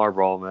Jim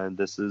Harbaugh, man.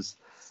 This is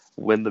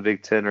win the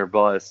Big Ten or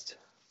bust.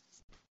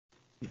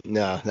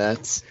 No,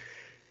 that's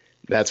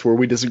where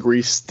we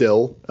disagree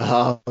still.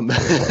 I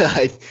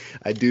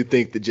do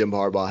think that Jim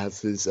Harbaugh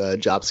has his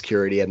job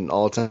security at an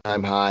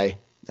all-time high.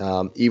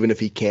 Even if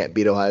he can't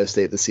beat Ohio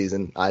State this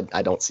season,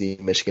 I don't see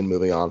Michigan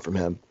moving on from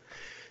him.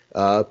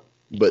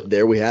 But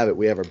there we have it.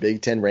 We have our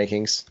Big Ten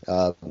rankings.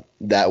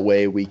 That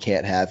way we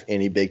can't have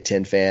any Big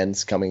Ten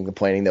fans coming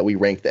complaining that we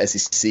rank the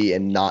SEC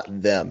and not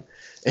them.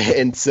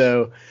 And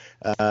so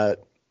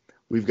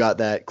we've got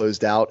that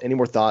closed out. Any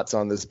more thoughts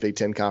on this Big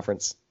Ten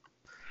conference?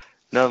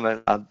 No,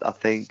 man. I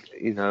think,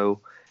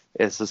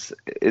 it's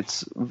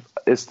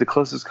the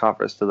closest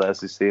conference to the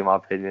SEC, in my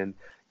opinion.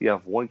 You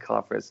have one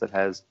conference that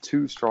has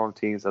 2 strong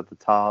teams at the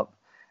top,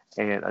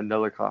 and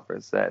another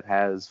conference that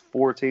has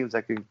 4 teams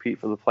that can compete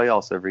for the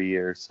playoffs every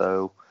year.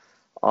 So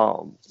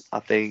I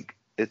think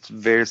it's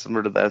very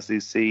similar to the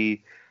SEC,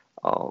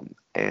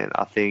 and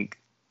I think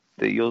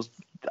that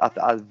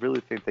I really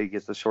think they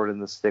get the short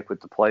end of the stick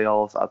with the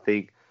playoffs. I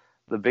think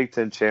the Big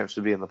Ten champs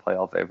should be in the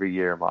playoff every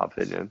year, in my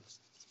opinion.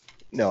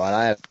 No, and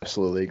I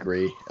absolutely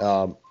agree.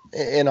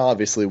 And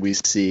obviously we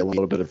see a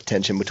little bit of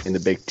tension between the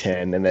Big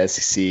Ten and the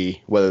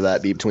SEC, whether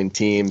that be between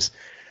teams,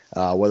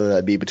 whether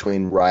that be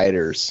between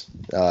writers.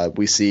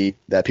 We see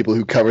that people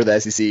who cover the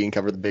SEC and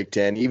cover the Big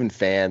Ten, even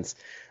fans,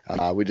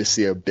 we just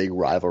see a big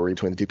rivalry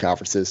between the 2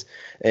 conferences.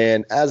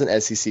 And as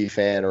an SEC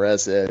fan, or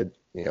as a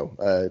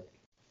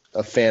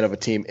fan of a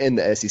team in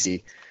the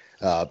SEC,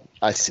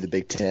 I see the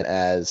Big Ten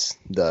as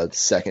the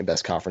second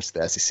best conference to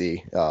the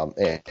SEC,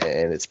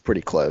 and it's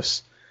pretty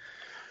close.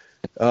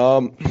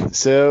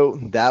 So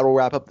that will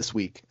wrap up this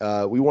week.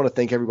 We want to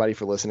thank everybody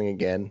for listening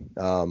again.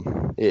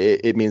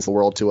 It means the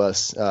world to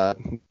us.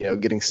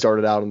 Getting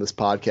started out on this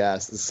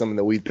podcast is something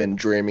that we've been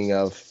dreaming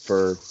of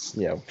for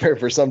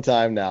for some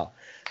time now.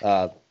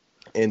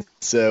 And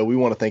so we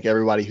want to thank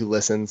everybody who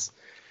listens.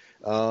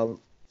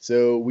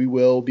 So we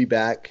will be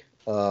back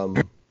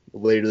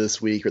later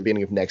this week or the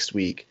beginning of next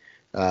week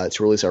to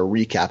release our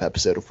recap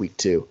episode of week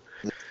 2.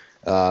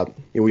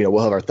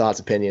 We'll have our thoughts,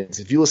 opinions.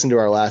 If you listen to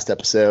our last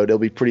episode, it'll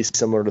be pretty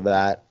similar to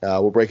that.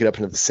 We'll break it up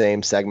into the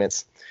same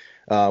segments.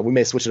 We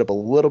may switch it up a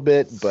little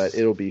bit, but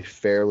it'll be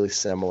fairly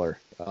similar.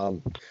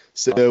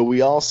 So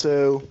we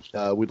also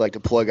we'd like to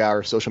plug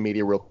our social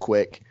media real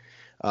quick.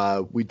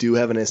 We do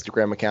have an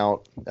Instagram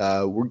account.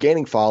 We're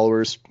gaining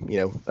followers,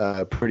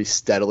 pretty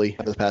steadily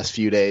for the past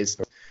few days.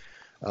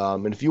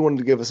 And if you wanted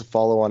to give us a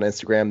follow on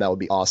Instagram, that would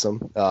be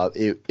awesome.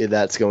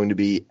 That's going to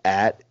be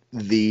at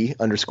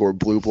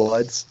 @the_Blue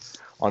Bloods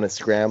on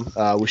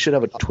Instagram. We should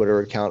have a Twitter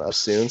account up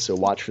soon, so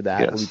watch for that.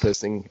 Yes. We'll be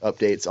posting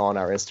updates on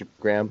our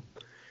Instagram.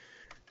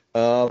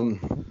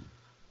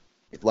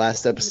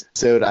 Last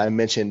episode, I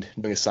mentioned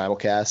doing a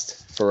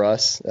simulcast for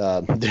us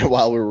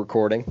while we were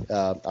recording.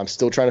 I'm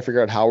still trying to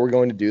figure out how we're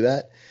going to do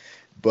that,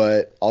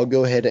 but I'll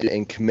go ahead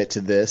and commit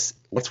to this.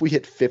 Once we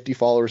hit 50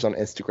 followers on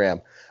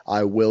Instagram,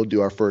 I will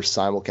do our first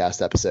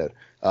simulcast episode.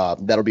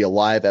 That'll be a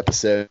live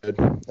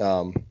episode.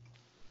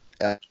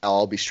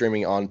 I'll be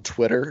streaming on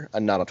Twitter.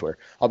 Not on Twitter.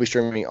 I'll be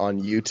streaming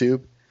on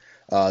YouTube.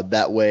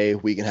 That way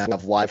we can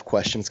have live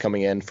questions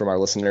coming in from our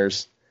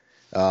listeners.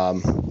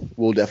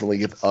 We'll definitely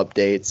give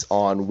updates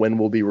on when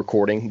we'll be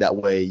recording. That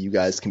way you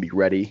guys can be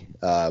ready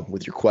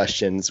with your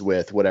questions,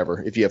 with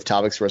whatever. If you have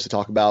topics for us to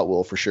talk about,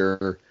 we'll for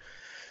sure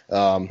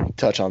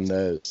touch on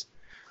those.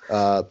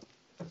 And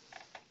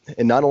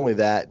not only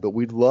that, but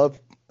we'd love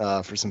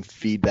for some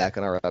feedback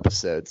on our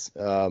episodes.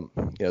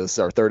 This is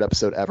our 3rd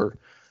episode ever.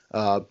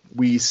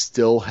 We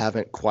still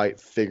haven't quite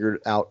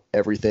figured out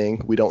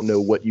everything. We don't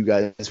know what you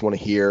guys want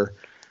to hear.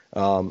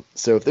 So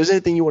if there's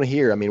anything you want to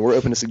hear, we're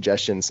open to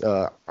suggestions.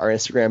 Our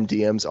Instagram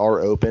DMs are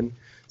open,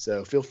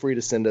 so feel free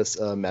to send us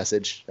a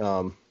message.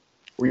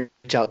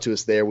 Reach out to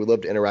us there. We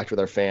love to interact with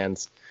our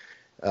fans.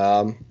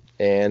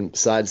 And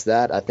besides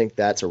that, I think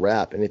that's a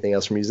wrap. Anything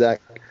else from you,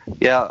 Zach?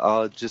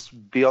 Yeah,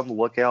 just be on the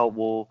lookout.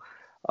 We'll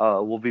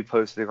be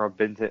posting our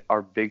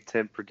Big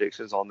Ten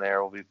predictions on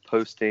there. We'll be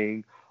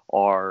posting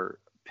our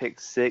Pick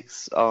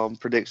 6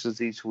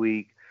 predictions each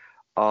week.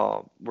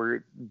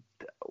 We're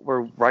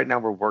right now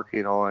we're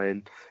working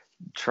on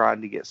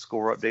trying to get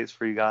score updates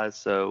for you guys.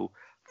 So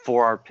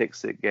for our Pick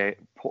 6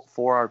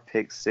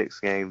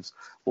 games,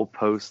 we'll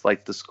post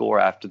like the score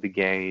after the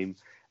game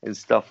and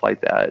stuff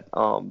like that.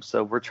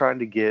 So we're trying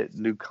to get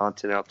new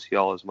content out to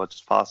y'all as much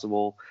as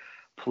possible.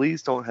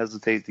 Please don't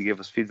hesitate to give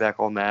us feedback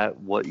on that,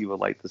 what you would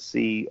like to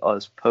see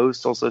us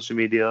post on social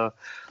media.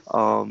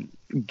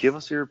 Give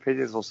us your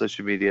opinions on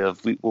social media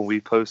when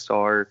we post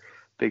our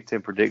Big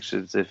Ten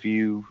predictions. If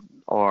you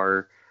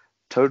are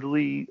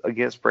totally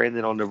against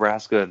Brandon on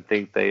Nebraska and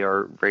think they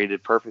are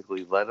rated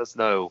perfectly, let us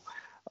know.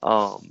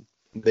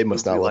 They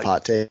must not love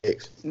hot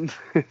takes.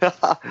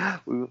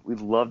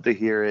 We'd love to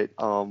hear it.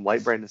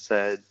 Like Brandon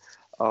said,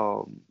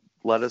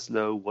 let us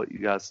know what you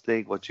guys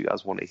think, what you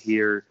guys want to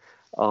hear.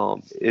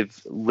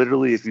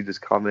 If you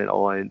just comment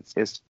on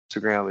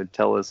Instagram and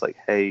tell us like,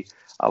 hey,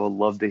 I would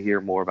love to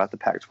hear more about the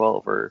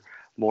Pac-12 or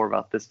more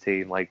about this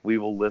team, like we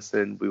will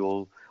listen.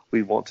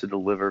 We want to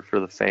deliver for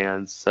the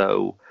fans.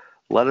 So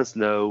let us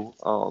know.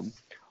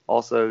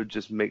 Also,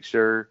 just make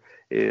sure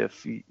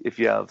if you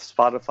have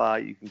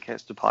Spotify, you can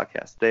catch the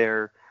podcast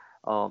there.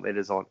 It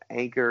is on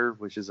Anchor,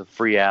 which is a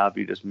free app.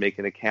 You just make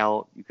an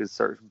account. You can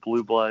search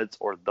Blue Bloods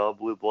or The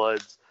Blue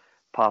Bloods.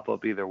 Pop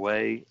up either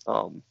way.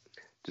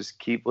 Just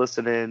keep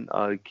listening,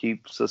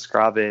 keep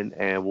subscribing,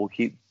 and we'll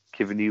keep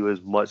giving you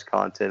as much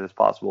content as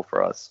possible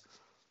for us.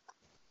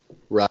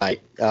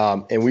 Right.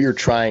 And we are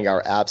trying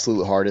our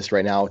absolute hardest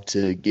right now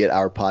to get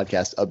our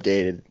podcast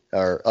updated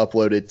or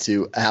uploaded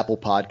to Apple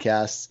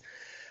Podcasts.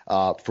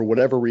 For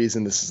whatever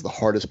reason, this is the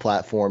hardest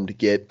platform to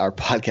get our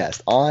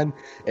podcast on,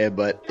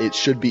 but it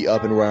should be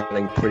up and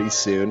running pretty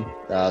soon.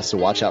 So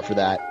watch out for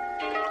that.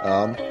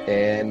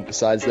 And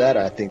besides that,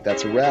 I think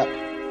that's a wrap.